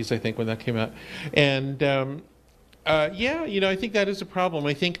late 90s, I think, when that came out. And yeah, I think that is a problem.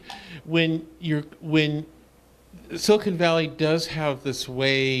 I think when Silicon Valley does have this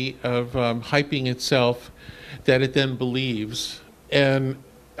way of hyping itself that it then believes, and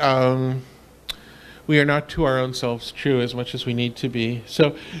we are not to our own selves true as much as we need to be.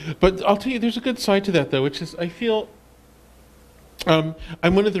 So, but I'll tell you, there's a good side to that, though, which is I feel I'm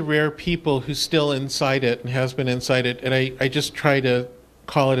one of the rare people who's still inside it and has been inside it, and I just try to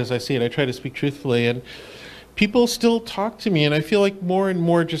call it as I see it. I try to speak truthfully, and people still talk to me, and I feel like more and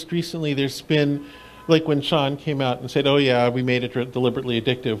more just recently there's been, like when Sean came out and said, oh yeah, we made it deliberately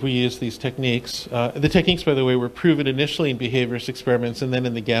addictive. We use these techniques. The techniques, by the way, were proven initially in behaviorist experiments and then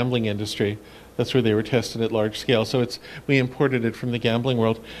in the gambling industry. That's where they were tested at large scale. So we imported it from the gambling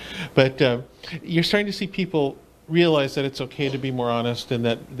world. But you're starting to see people realize that it's okay to be more honest, and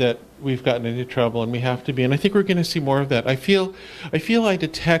that we've gotten into trouble and we have to be. And I think we're going to see more of that. I feel I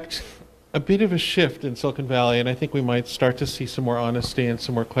detect a bit of a shift in Silicon Valley, and I think we might start to see some more honesty and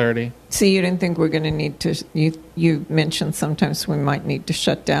some more clarity. So you didn't think we're going to need to, you mentioned sometimes we might need to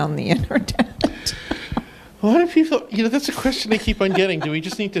shut down the internet. A lot of people, that's a question I keep on getting. Do we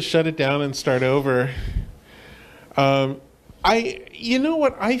just need to shut it down and start over? You know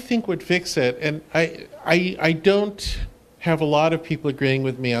what I think would fix it, and I don't have a lot of people agreeing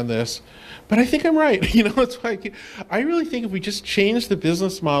with me on this, but I think I'm right. It's like I really think if we just change the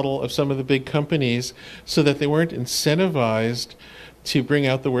business model of some of the big companies so that they weren't incentivized to bring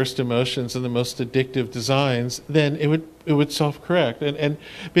out the worst emotions and the most addictive designs, then it would self-correct. And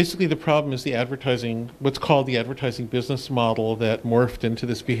basically the problem is the advertising, what's called the advertising business model that morphed into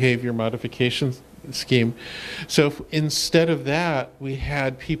this behavior modification scheme. So if, instead of that, we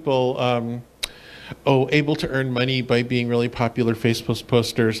had people able to earn money by being really popular Facebook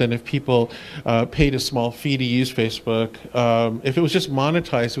posters, and if people paid a small fee to use Facebook, if it was just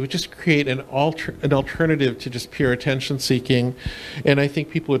monetized, it would just create an alternative to just pure attention seeking, and I think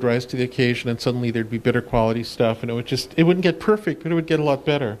people would rise to the occasion, and suddenly there'd be better quality stuff, and it wouldn't get perfect, but it would get a lot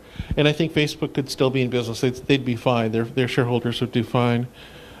better. And I think Facebook could still be in business. They'd be fine. Their shareholders would do fine.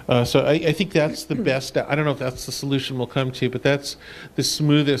 So I think that's the best. I don't know if that's the solution we'll come to, but that's the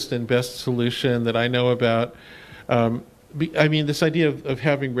smoothest and best solution that I know about. I mean, this idea of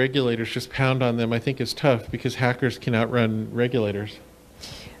having regulators just pound on them, I think, is tough because hackers can outrun regulators.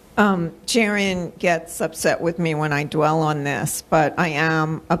 Jaron gets upset with me when I dwell on this, but I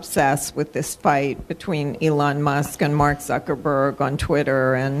am obsessed with this fight between Elon Musk and Mark Zuckerberg on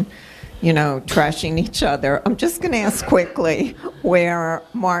Twitter, and trashing each other. I'm just going to ask quickly where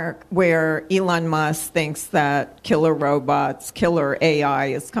Elon Musk thinks that killer robots, killer AI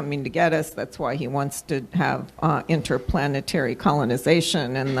is coming to get us. That's why he wants to have interplanetary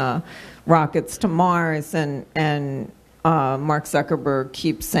colonization and the rockets to Mars. And Mark Zuckerberg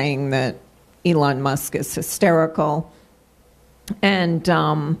keeps saying that Elon Musk is hysterical. And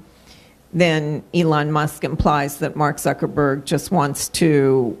then Elon Musk implies that Mark Zuckerberg just wants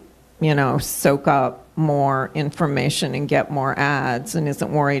to soak up more information and get more ads and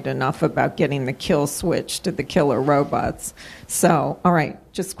isn't worried enough about getting the kill switch to the killer robots. So, all right,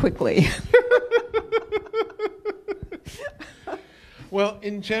 just quickly. Well,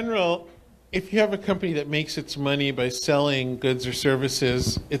 in general, if you have a company that makes its money by selling goods or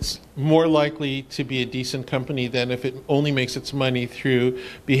services, it's more likely to be a decent company than if it only makes its money through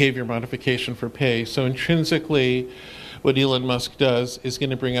behavior modification for pay. So intrinsically, what Elon Musk does is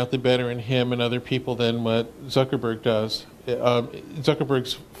going to bring out the better in him and other people than what Zuckerberg does.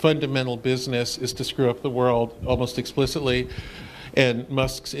 Zuckerberg's fundamental business is to screw up the world almost explicitly, and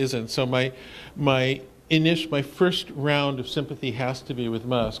Musk's isn't. So my first round of sympathy has to be with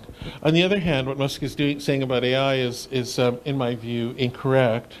Musk. On the other hand, what Musk is saying about AI is in my view,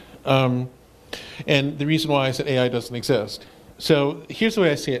 incorrect. And the reason why is that AI doesn't exist. So here's the way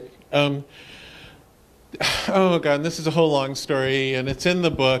I see it. Oh, God, and this is a whole long story, and it's in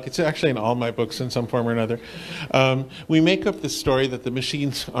the book. It's actually in all my books in some form or another. We make up this story that the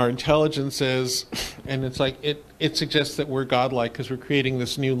machines are intelligences, and it's like it suggests that we're godlike because we're creating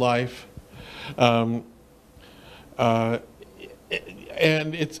this new life. And I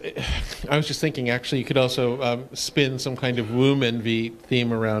was just thinking, actually, you could also spin some kind of womb envy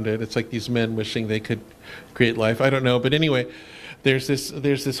theme around it. It's like these men wishing they could create life. I don't know, but anyway, there's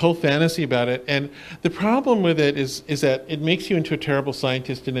this whole fantasy about it, and the problem with it is that it makes you into a terrible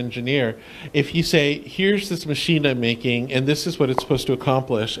scientist and engineer. If you say, here's this machine I'm making, and this is what it's supposed to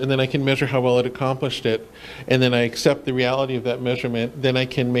accomplish, and then I can measure how well it accomplished it, and then I accept the reality of that measurement, then I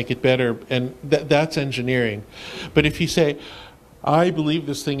can make it better, and that's engineering. But if you say, I believe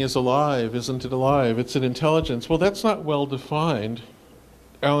this thing is alive, isn't it alive? It's an intelligence. Well, that's not well defined.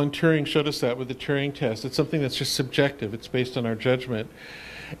 Alan Turing showed us that with the Turing test. It's something that's just subjective. It's based on our judgment.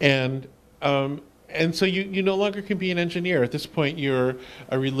 And so you no longer can be an engineer. At this point, you're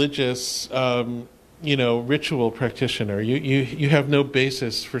a religious, ritual practitioner. You have no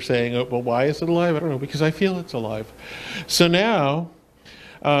basis for saying, oh, well, why is it alive? I don't know, because I feel it's alive. So now,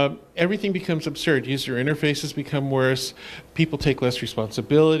 everything becomes absurd. User interfaces become worse. People take less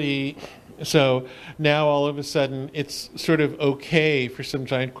responsibility. So now all of a sudden it's sort of okay for some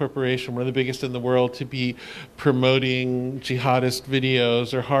giant corporation, one of the biggest in the world, to be promoting jihadist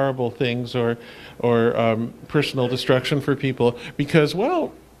videos or horrible things or personal destruction for people because,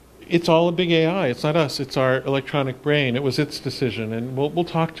 well, it's all a big AI. It's not us. It's our electronic brain. It was its decision, and we'll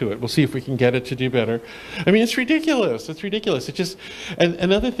talk to it. We'll see if we can get it to do better. I mean, it's ridiculous. It's ridiculous. And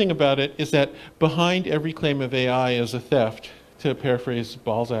another thing about it is that behind every claim of AI is a theft. To paraphrase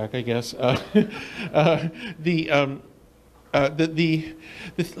Balzac, I guess, in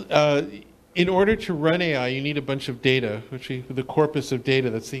order to run AI, you need a bunch of data, the corpus of data.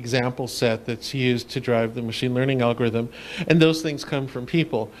 That's the example set that's used to drive the machine learning algorithm, and those things come from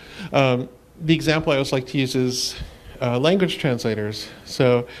people. The example I always like to use is language translators.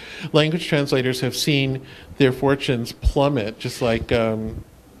 So, language translators have seen their fortunes plummet, just like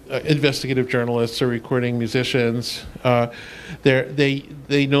investigative journalists or recording musicians. They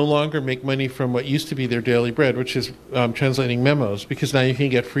no longer make money from what used to be their daily bread, which is translating memos, because now you can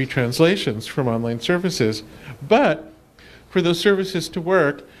get free translations from online services. But for those services to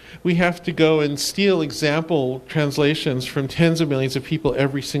work, we have to go and steal example translations from tens of millions of people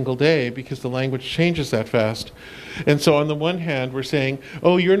every single day because the language changes that fast. And so on the one hand, we're saying,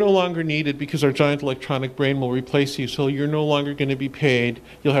 oh, you're no longer needed because our giant electronic brain will replace you, so you're no longer going to be paid.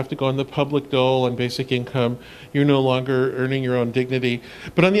 You'll have to go on the public dole on basic income. You're no longer earning your own dignity.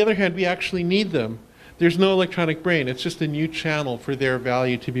 But on the other hand, we actually need them. There's no electronic brain. It's just a new channel for their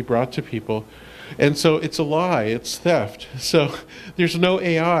value to be brought to people. And so it's a lie, it's theft. So there's no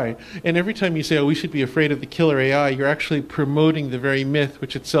AI. And every time you say, oh, we should be afraid of the killer AI, you're actually promoting the very myth,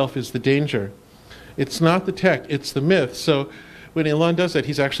 which itself is the danger. It's not the tech, it's the myth. So when Elon does that,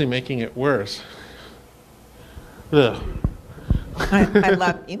 he's actually making it worse. Ugh. I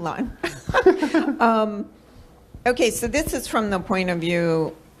love Elon. Okay, so this is from the point of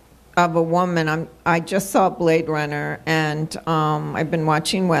view of a woman. I just saw Blade Runner, and I've been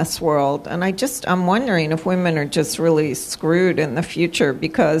watching Westworld, and I'm wondering if women are just really screwed in the future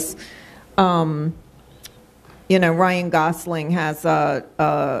because, Ryan Gosling has an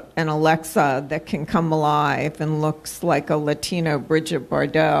Alexa that can come alive and looks like a Latino Bridget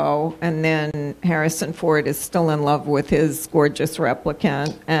Bardot, and then Harrison Ford is still in love with his gorgeous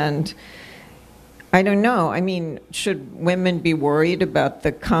replicant. And I don't know. I mean, should women be worried about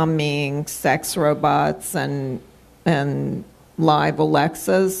the coming sex robots and live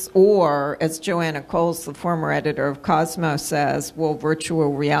Alexas? Or, as Joanna Coles, the former editor of Cosmos, says, will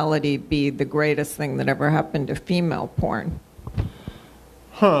virtual reality be the greatest thing that ever happened to female porn?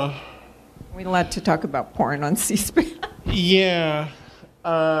 Huh. We're allowed to talk about porn on C-SPAN. Yeah.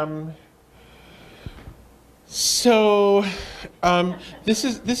 So this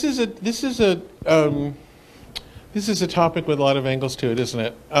is a topic with a lot of angles to it, isn't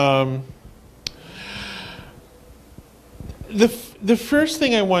it? The first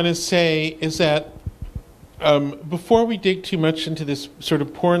thing I want to say is that before we dig too much into this sort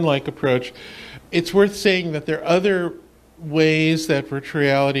of porn-like approach, it's worth saying that there are other ways that virtual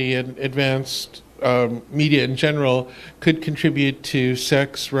reality and advanced media in general could contribute to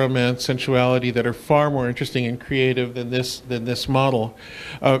sex, romance, sensuality that are far more interesting and creative than this model.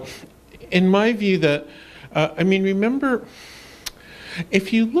 In my view, remember,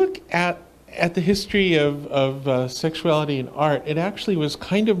 if you look at the history of sexuality in art, it actually was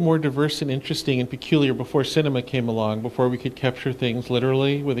kind of more diverse and interesting and peculiar before cinema came along, before we could capture things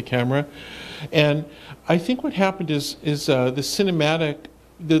literally with a camera. And I think what happened is the cinematic,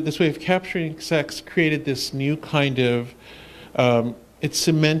 this way of capturing sex created this new kind of, it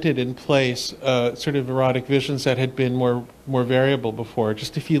cemented in place sort of erotic visions that had been more variable before.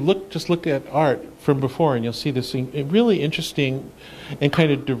 Just look at art from before, and you'll see this really interesting and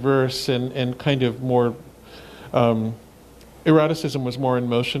kind of diverse and kind of more eroticism was more in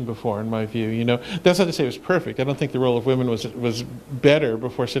motion before, in my view. That's not to say it was perfect. I don't think the role of women was better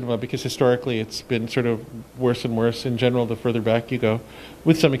before cinema, because historically it's been sort of worse and worse in general the further back you go,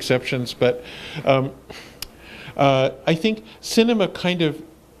 with some exceptions. But I think cinema kind of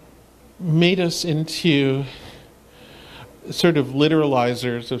made us into sort of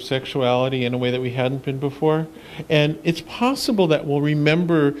literalizers of sexuality in a way that we hadn't been before. And it's possible that we'll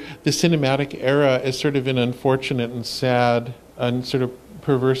remember the cinematic era as sort of an unfortunate and sad and sort of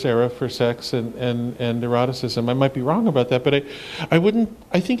perverse era for sex and eroticism. I might be wrong about that, but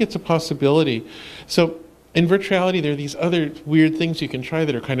I think it's a possibility. So in virtuality, there are these other weird things you can try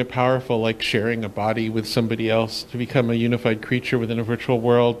that are kind of powerful, like sharing a body with somebody else to become a unified creature within a virtual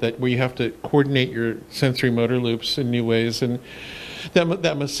world where you have to coordinate your sensory motor loops in new ways. And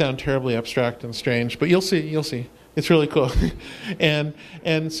that must sound terribly abstract and strange, but you'll see. It's really cool. and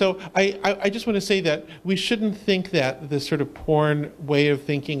so I just want to say that we shouldn't think that this sort of porn way of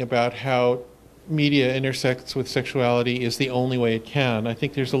thinking about how media intersects with sexuality is the only way it can. I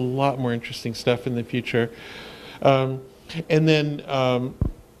think there's a lot more interesting stuff in the future. And then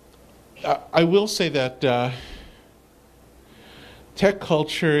I will say that tech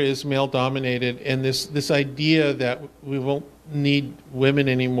culture is male-dominated, and this idea that we won't need women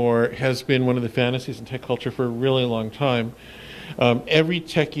anymore has been one of the fantasies in tech culture for a really long time. Every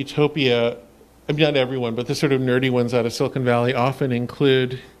tech utopia, I mean, not everyone, but the sort of nerdy ones out of Silicon Valley often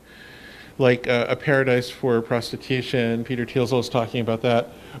include like a paradise for prostitution. Peter Thiel's always talking about that,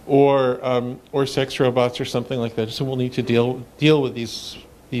 or sex robots or something like that. So we'll need to deal with these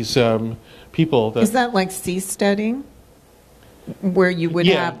people. Is that like seasteading, where you would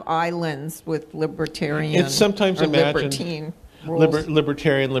have islands with libertarian? It's sometimes imagined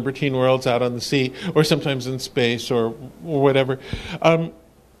libertine libertine worlds out on the sea, or sometimes in space, or whatever.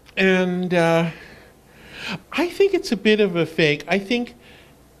 And I think it's a bit of a fake. I think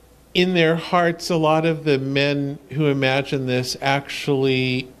in their hearts, a lot of the men who imagine this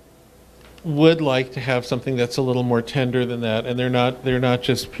actually would like to have something that's a little more tender than that, and they're not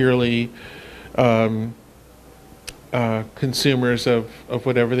just purely consumers of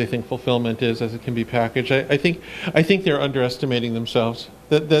whatever they think fulfillment is as it can be packaged. I think they're underestimating themselves.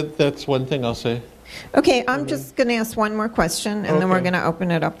 That's one thing I'll say. Okay, I'm just going to ask one more question, and then we're going to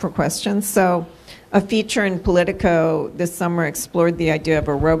open it up for questions. So, a feature in Politico this summer explored the idea of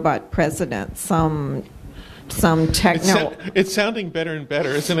a robot president. Some techno. It's sounding better and better,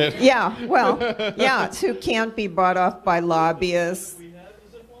 isn't it? Yeah, well, yeah, it's who can't be bought off by lobbyists.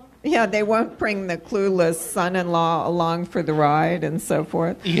 Yeah, they won't bring the clueless son-in-law along for the ride and so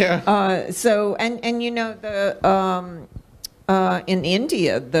forth. Yeah. And you know, in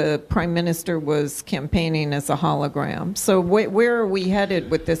India, the prime minister was campaigning as a hologram. So where are we headed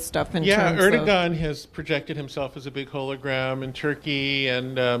with this stuff in terms of... Erdogan has projected himself as a big hologram in Turkey,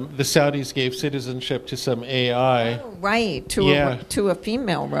 and the Saudis gave citizenship to some AI. Oh, right, to a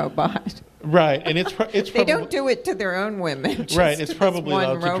female robot. Right, and it's They probably, don't do it to their own women. just right. to It's this probably one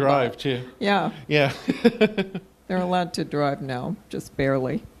allowed to robot. drive too. Yeah, Yeah. they're allowed to drive now, just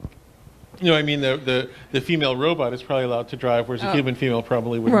barely. No, I mean the female robot is probably allowed to drive, whereas a Oh. human female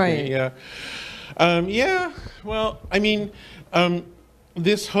probably wouldn't Right. be. Yeah. Yeah. Well, I mean,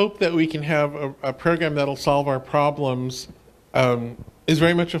 this hope that we can have a program that'll solve our problems is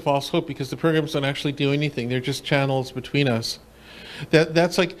very much a false hope, because the programs don't actually do anything. They're just channels between us.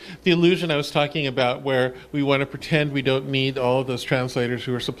 That's like the illusion I was talking about, where we want to pretend we don't need all of those translators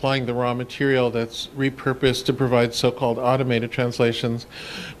who are supplying the raw material that's repurposed to provide so-called automated translations.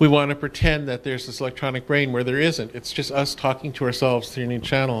 We want to pretend that there's this electronic brain where there isn't. It's just us talking to ourselves through new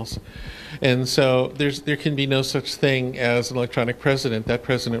channels. And so there can be no such thing as an electronic president. That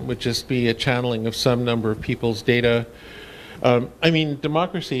president would just be a channeling of some number of people's data. I mean,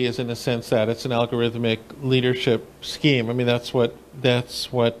 democracy is, in a sense, that it's an algorithmic leadership scheme. I mean, that's what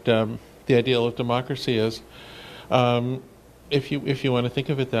the ideal of democracy is, if you want to think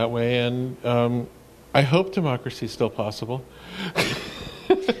of it that way. And I hope democracy is still possible.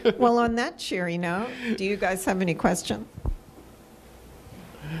 Well, on that cheery note, do you guys have any questions?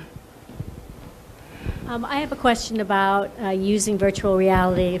 I have a question about using virtual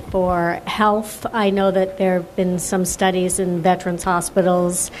reality for health. I know that there have been some studies in veterans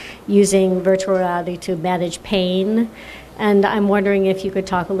hospitals using virtual reality to manage pain, and I'm wondering if you could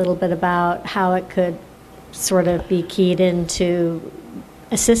talk a little bit about how it could sort of be keyed into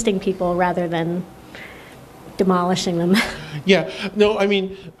assisting people rather than demolishing them. Yeah. No, I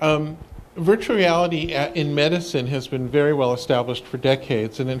mean, virtual reality in medicine has been very well established for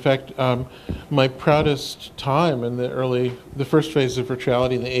decades, and in fact, my proudest time in the first phase of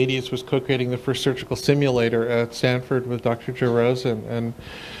virtuality in the 80s was co-creating the first surgical simulator at Stanford with Dr. Joe Rosen,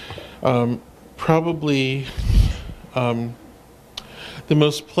 and probably the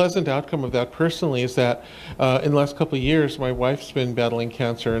most pleasant outcome of that personally is that in the last couple of years, my wife's been battling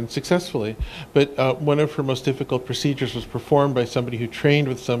cancer, and successfully. But one of her most difficult procedures was performed by somebody who trained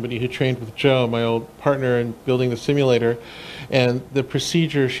with Joe, my old partner in building the simulator. And the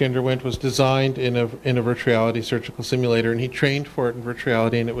procedure she underwent was designed in a virtual reality surgical simulator, and he trained for it in virtual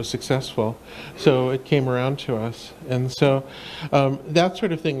reality, and it was successful. So it came around to us. And so that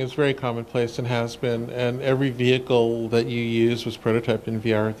sort of thing is very commonplace and has been, and every vehicle that you use was prototyped in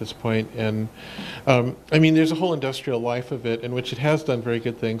VR at this point. And I mean, there's a whole industrial life of it in which it has done very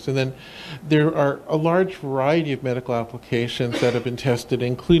good things. And then there are a large variety of medical applications that have been tested,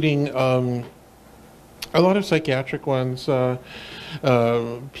 including a lot of psychiatric ones,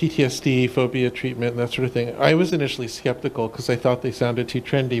 PTSD, phobia treatment, and that sort of thing. I was initially skeptical because I thought they sounded too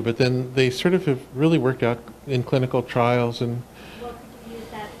trendy, but then they sort of have really worked out in clinical trials. And Well, could you use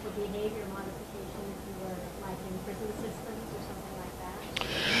that for behavior modification if you were like in prison systems or something like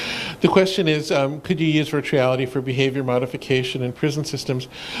that? the question is, could you use virtuality for behavior modification in prison systems?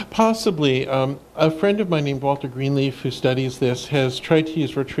 Possibly. A friend of mine named Walter Greenleaf, who studies this, has tried to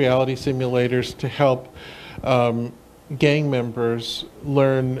use virtuality simulators to help gang members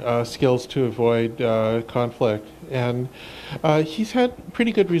learn skills to avoid conflict. And he's had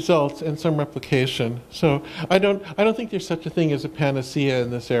pretty good results and some replication. So I don't think there's such a thing as a panacea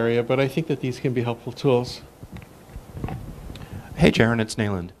in this area, but I think that these can be helpful tools. Hey, Jaron, it's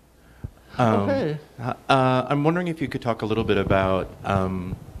Nayland. Okay. I'm wondering if you could talk a little bit about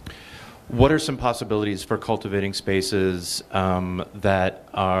what are some possibilities for cultivating spaces that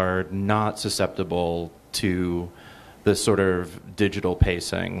are not susceptible to this sort of digital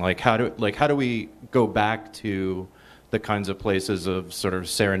pacing? Like how do we go back to the kinds of places of sort of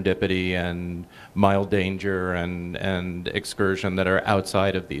serendipity and mild danger and excursion that are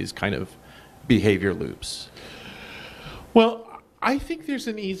outside of these kind of behavior loops? Well, I think there's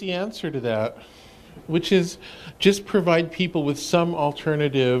an easy answer to that, which is just provide people with some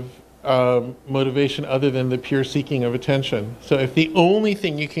alternative motivation other than the pure seeking of attention. So if the only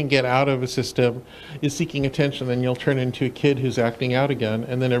thing you can get out of a system is seeking attention, then you'll turn into a kid who's acting out again,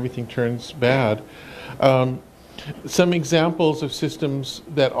 and then everything turns bad. Some examples of systems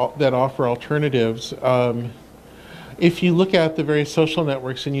that offer alternatives. If you look at the various social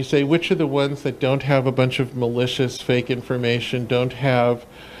networks and you say, which are the ones that don't have a bunch of malicious fake information, don't have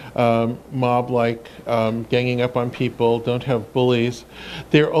mob-like ganging up on people, don't have bullies,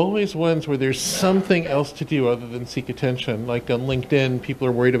 they're always ones where there's something else to do other than seek attention. Like on LinkedIn, people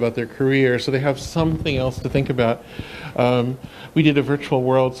are worried about their career, so they have something else to think about. We did a virtual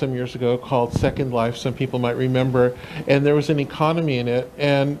world some years ago called Second Life, some people might remember, and there was an economy in it,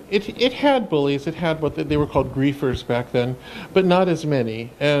 and it had bullies, it had what they were called griefers back then, but not as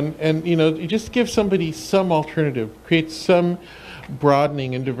many. And you know, you just give somebody some alternative, create some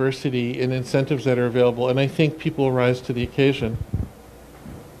broadening and diversity and incentives that are available, and I think people will rise to the occasion.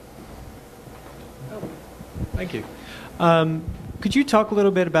 Thank you. Could you talk a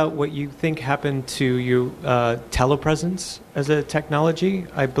little bit about what you think happened to you telepresence as a technology?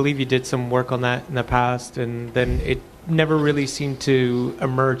 I believe you did some work on that in the past, and then it never really seemed to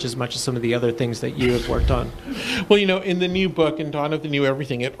emerge as much as some of the other things that you have worked on. Well, you know, in the new book, in Dawn of the New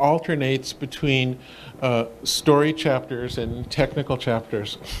Everything, it alternates between story chapters and technical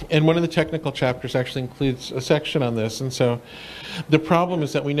chapters. And one of the technical chapters actually includes a section on this. And so the problem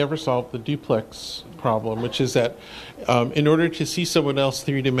is that we never solved the duplex problem, which is that in order to see someone else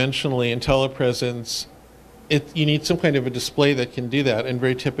three-dimensionally in telepresence, you need some kind of a display that can do that, and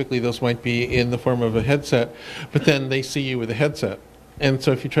very typically those might be in the form of a headset, but then they see you with a headset. And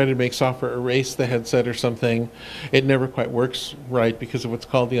so if you try to make software erase the headset or something, it never quite works right because of what's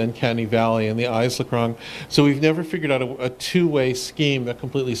called the uncanny valley, and the eyes look wrong. So we've never figured out a two-way scheme that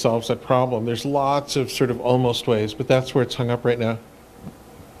completely solves that problem. There's lots of sort of almost ways, but that's where it's hung up right now.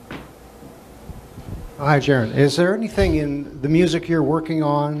 Hi, Jaron. Is there anything in the music you're working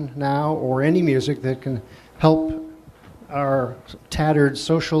on now, or any music, that can help our tattered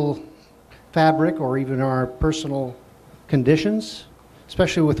social fabric or even our personal conditions,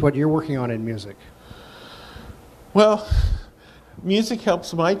 especially with what you're working on in music? Well, music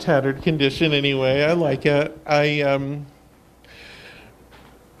helps my tattered condition anyway. I like it. I'm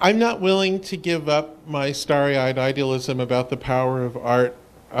not willing to give up my starry-eyed idealism about the power of art.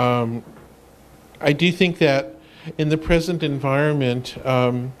 I do think that in the present environment,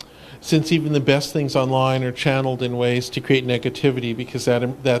 since even the best things online are channeled in ways to create negativity, because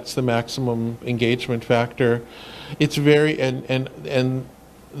that's the maximum engagement factor, it's very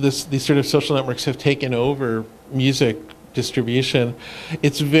these sort of social networks have taken over music distribution.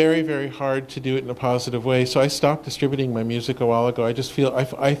 It's very, very hard to do it in a positive way. So I stopped distributing my music a while ago. I just feel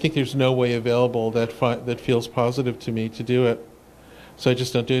I think there's no way available that feels positive to me to do it. So I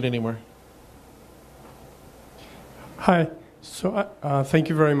just don't do it anymore. Hi. So thank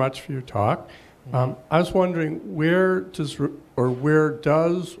you very much for your talk. I was wondering, where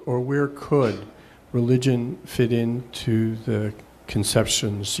could religion fit into the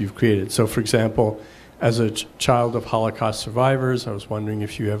conceptions you've created? So, for example, as a child of Holocaust survivors, I was wondering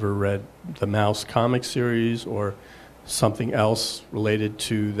if you ever read the Mouse comic series or something else related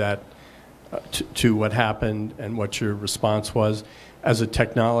to that, to what happened and what your response was. As a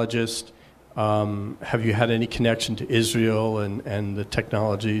technologist, have you had any connection to Israel and the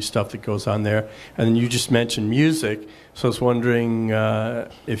technology stuff that goes on there? And then you just mentioned music, so I was wondering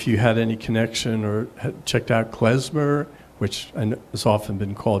if you had any connection or had checked out klezmer, which has often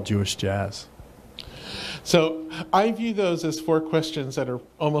been called Jewish jazz. So I view those as 4 questions that are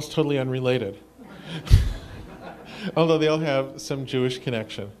almost totally unrelated, although they all have some Jewish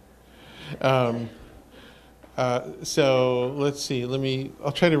connection. So let's see.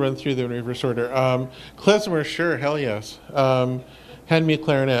 I'll try to run through them in reverse order. Klezmer, sure, hell yes. Hand me a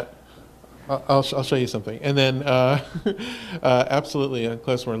clarinet. I'll show you something. And then absolutely,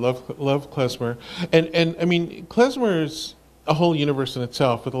 klezmer. Love klezmer. And I mean, klezmer is a whole universe in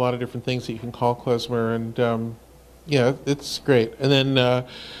itself with a lot of different things that you can call klezmer, and yeah, it's great. And then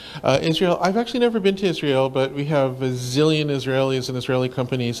Israel. I've actually never been to Israel, but we have a zillion Israelis and Israeli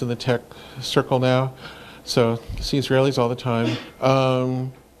companies in the tech circle now. So you see Israelis all the time.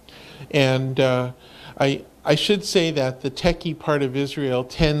 I should say that the techie part of Israel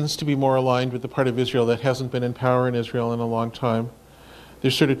tends to be more aligned with the part of Israel that hasn't been in power in Israel in a long time.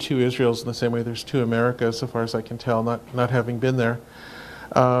 There's sort of 2 Israels in the same way there's 2 Americas, so far as I can tell, not having been there.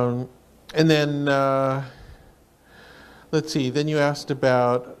 And then, let's see, then you asked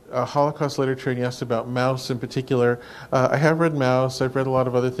about Holocaust literature, and you asked about Maus in particular. I have read Maus. I've read a lot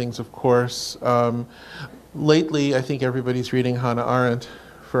of other things, of course. Lately, I think everybody's reading Hannah Arendt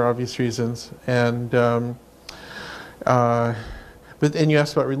for obvious reasons. And you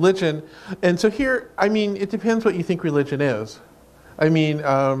asked about religion. And so here, I mean, it depends what you think religion is. I mean,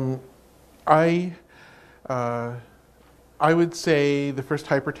 I would say the first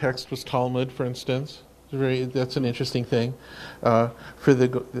hypertext was Talmud, for instance. That's an interesting thing. For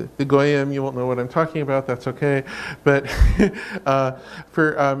the Goyim, you won't know what I'm talking about. That's okay. But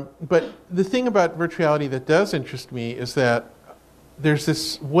but the thing about virtual reality that does interest me is that there's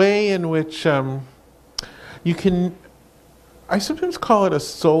this way in which you can. I sometimes call it a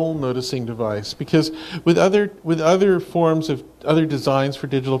soul noticing device, because with other forms of other designs for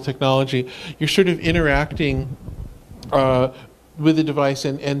digital technology, you're sort of interacting with the device,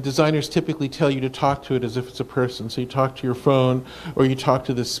 and designers typically tell you to talk to it as if it's a person. So you talk to your phone, or you talk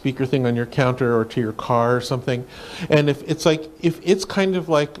to this speaker thing on your counter, or to your car or something. And if it's kind of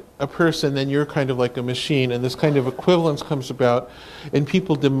like a person, then you're kind of like a machine, and this kind of equivalence comes about, and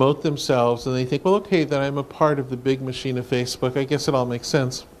people demote themselves, and they think, well, okay, then I'm a part of the big machine of Facebook. I guess it all makes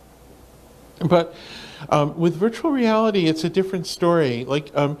sense. But with virtual reality, it's a different story.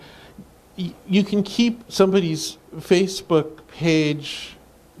 Like, you can keep somebody's Facebook page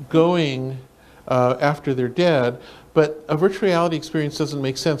going after they're dead, but a virtual reality experience doesn't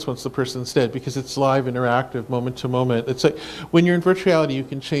make sense once the person's dead, because it's live, interactive, moment to moment. It's like when you're in virtual reality, you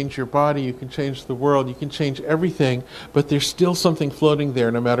can change your body, you can change the world, you can change everything, but there's still something floating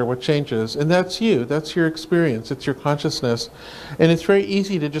there no matter what changes. And that's you. That's your experience. It's your consciousness. And it's very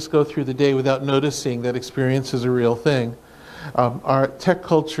easy to just go through the day without noticing that experience is a real thing. Our tech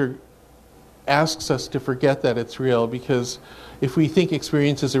culture asks us to forget that it's real, because if we think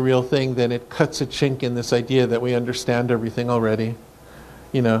experience is a real thing, then it cuts a chink in this idea that we understand everything already.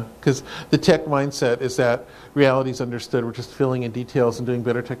 You know, because the tech mindset is that reality is understood, we're just filling in details and doing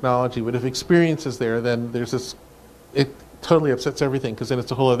better technology. But if experience is there, then there's this, it totally upsets everything, because then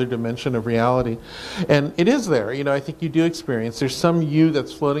it's a whole other dimension of reality. And it is there. You know, I think you do experience. There's some you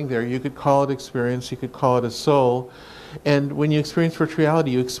that's floating there. You could call it experience, you could call it a soul. And when you experience virtual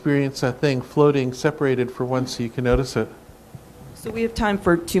reality, you experience that thing floating, separated for once, so you can notice it. So we have time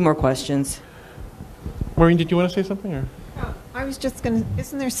for 2 more questions. Maureen, did you want to say something? Or? I was just going to,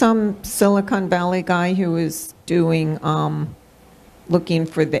 isn't there some Silicon Valley guy who is doing, looking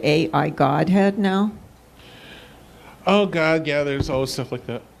for the AI Godhead now? Oh, God, yeah, there's always stuff like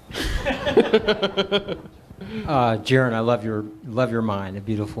that. Jaron, I love your mind, a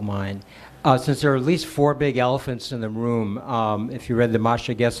beautiful mind. Since there are at least 4 big elephants in the room, if you read the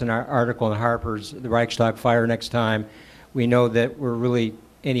Masha Gessen article in Harper's, The Reichstag Fire Next Time, we know that we're really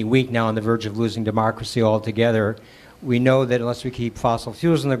any week now on the verge of losing democracy altogether. We know that unless we keep fossil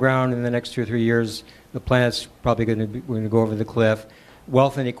fuels in the ground in the next 2 or 3 years, the planet's probably we're going to go over the cliff.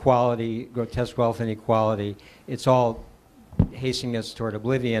 Wealth inequality, grotesque wealth inequality, it's all hastening us toward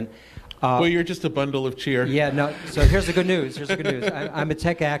oblivion. Well, you're just a bundle of cheer. Yeah, no. So here's the good news. I'm a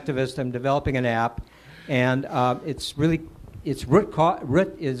tech activist. I'm developing an app, and root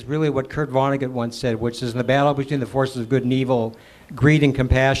is really what Kurt Vonnegut once said, which is in the battle between the forces of good and evil, greed and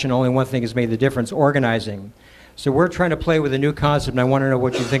compassion, only one thing has made the difference: organizing. So we're trying to play with a new concept, and I want to know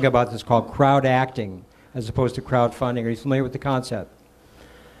what you think about this, called crowd acting, as opposed to crowdfunding. Are you familiar with the concept?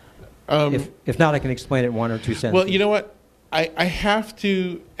 If not, I can explain it in 1 or 2 sentences. Well, you know what? I have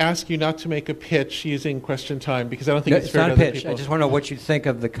to ask you not to make a pitch using question time, because I don't think it's fair to other not a pitch. people. I just want to know what you think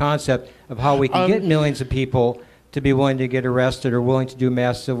of the concept of how we can get millions of people to be willing to get arrested or willing to do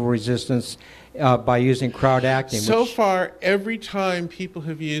mass civil resistance by using crowd acting. So far, every time people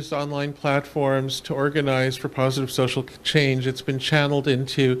have used online platforms to organize for positive social change, it's been channeled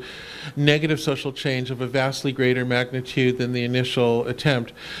into negative social change of a vastly greater magnitude than the initial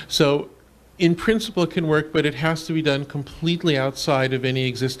attempt. So in principle, it can work, but it has to be done completely outside of any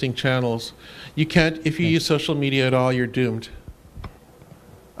existing channels. You can't, if you use social media at all, you're doomed.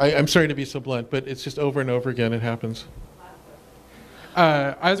 I'm sorry to be so blunt, but it's just over and over again it happens.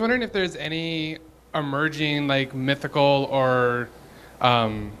 I was wondering if there's any emerging, like, mythical or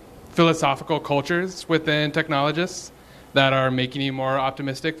philosophical cultures within technologists that are making you more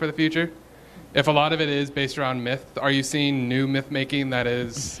optimistic for the future. If a lot of it is based around myth, are you seeing new myth making that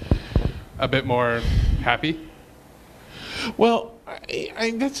is a bit more happy? Well,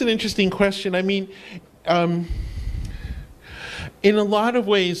 that's an interesting question. I mean, in a lot of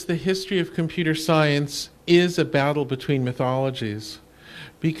ways, the history of computer science is a battle between mythologies,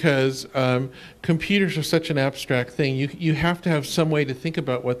 because computers are such an abstract thing. You have to have some way to think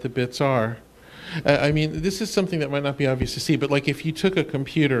about what the bits are. I mean, this is something that might not be obvious to see, but like if you took a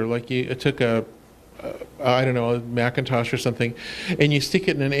computer, like you took a Macintosh or something, and you stick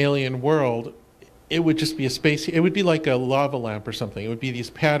it in an alien world, it would just be a space. It would be like a lava lamp or something. It would be these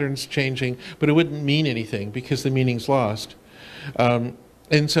patterns changing, but it wouldn't mean anything because the meaning's lost.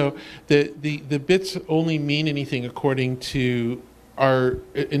 And so the bits only mean anything according to our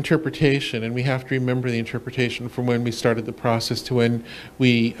interpretation, and we have to remember the interpretation from when we started the process to when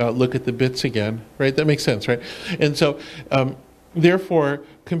we look at the bits again, right? That makes sense, right? And so therefore,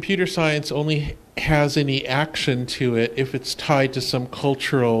 computer science only has any action to it if it's tied to some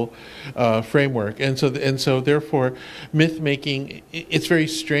cultural framework. And so therefore, myth making, it's very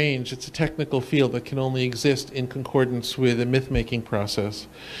strange. It's a technical field that can only exist in concordance with a myth making process.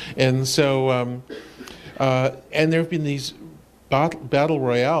 And so, and there have been these battle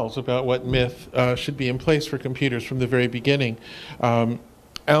royales about what myth should be in place for computers from the very beginning.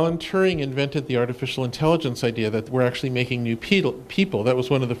 Alan Turing invented the artificial intelligence idea that we're actually making new people. That was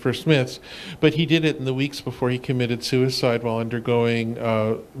one of the first myths. But he did it in the weeks before he committed suicide while undergoing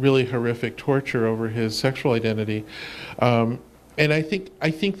really horrific torture over his sexual identity. And I think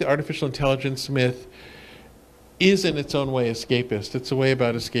the artificial intelligence myth is in its own way escapist. It's a way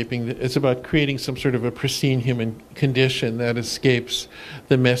about escaping, it's about creating some sort of a pristine human condition that escapes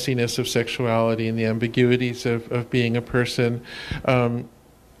the messiness of sexuality and the ambiguities of being a person.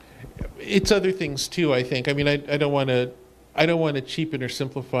 It's other things too, I think. I mean, I don't want to cheapen or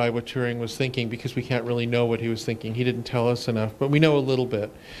simplify what Turing was thinking, because we can't really know what he was thinking. He didn't tell us enough, but we know a little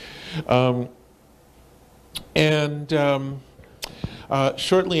bit.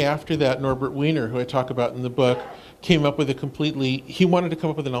 Shortly after that, Norbert Wiener, who I talk about in the book, came up with he wanted to come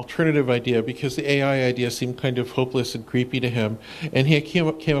up with an alternative idea because the AI idea seemed kind of hopeless and creepy to him. And he came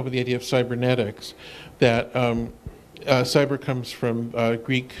up with the idea of cybernetics, that cyber comes from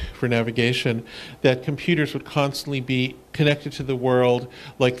Greek for navigation, that computers would constantly be connected to the world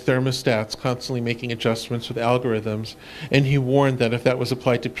like thermostats, constantly making adjustments with algorithms. And he warned that if that was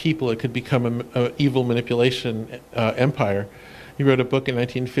applied to people, it could become an evil manipulation empire. He wrote a book in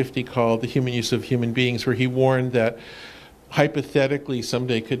 1950 called The Human Use of Human Beings, where he warned that hypothetically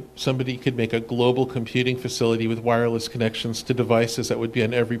someday somebody could make a global computing facility with wireless connections to devices that would be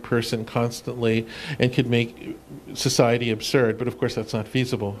on every person constantly and could make society absurd. But of course that's not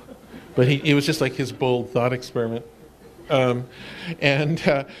feasible. But it was just like his bold thought experiment. And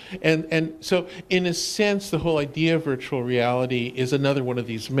so in a sense, the whole idea of virtual reality is another one of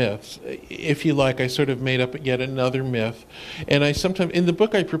these myths. If you like, I sort of made up yet another myth. And I sometimes, in the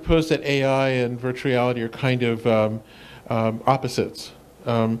book, I propose that AI and virtual reality are kind of opposites.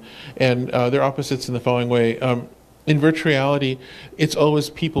 And they're opposites in the following way. In virtual reality, it's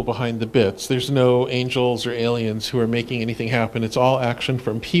always people behind the bits. There's no angels or aliens who are making anything happen. It's all action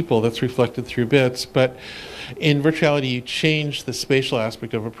from people that's reflected through bits. But in virtual reality, you change the spatial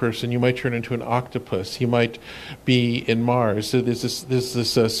aspect of a person. You might turn into an octopus. You might be in Mars. So there's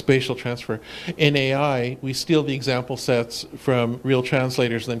this spatial transfer. In AI, we steal the example sets from real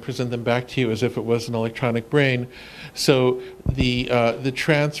translators and then present them back to you as if it was an electronic brain. So the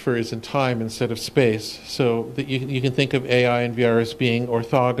transfer is in time instead of space. So that you can think of AI and VR as being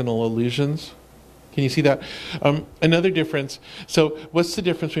orthogonal illusions. Can you see that? Another difference, so what's the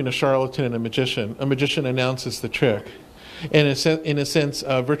difference between a charlatan and a magician? A magician announces the trick. And in a sense,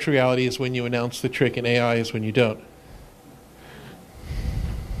 virtual reality is when you announce the trick, and AI is when you don't.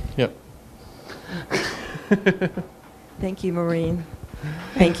 Yep. Thank you, Maureen.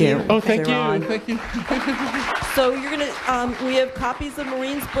 Thank you. Oh, thank Jaron. you. Thank you. So you're gonna, we have copies of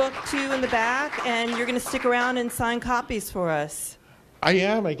Maureen's book too in the back, and you're gonna stick around and sign copies for us. I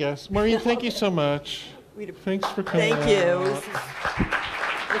am, I guess. Maureen, thank you so much. Thanks for coming. Thank you.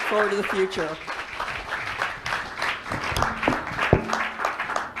 Look forward to the future.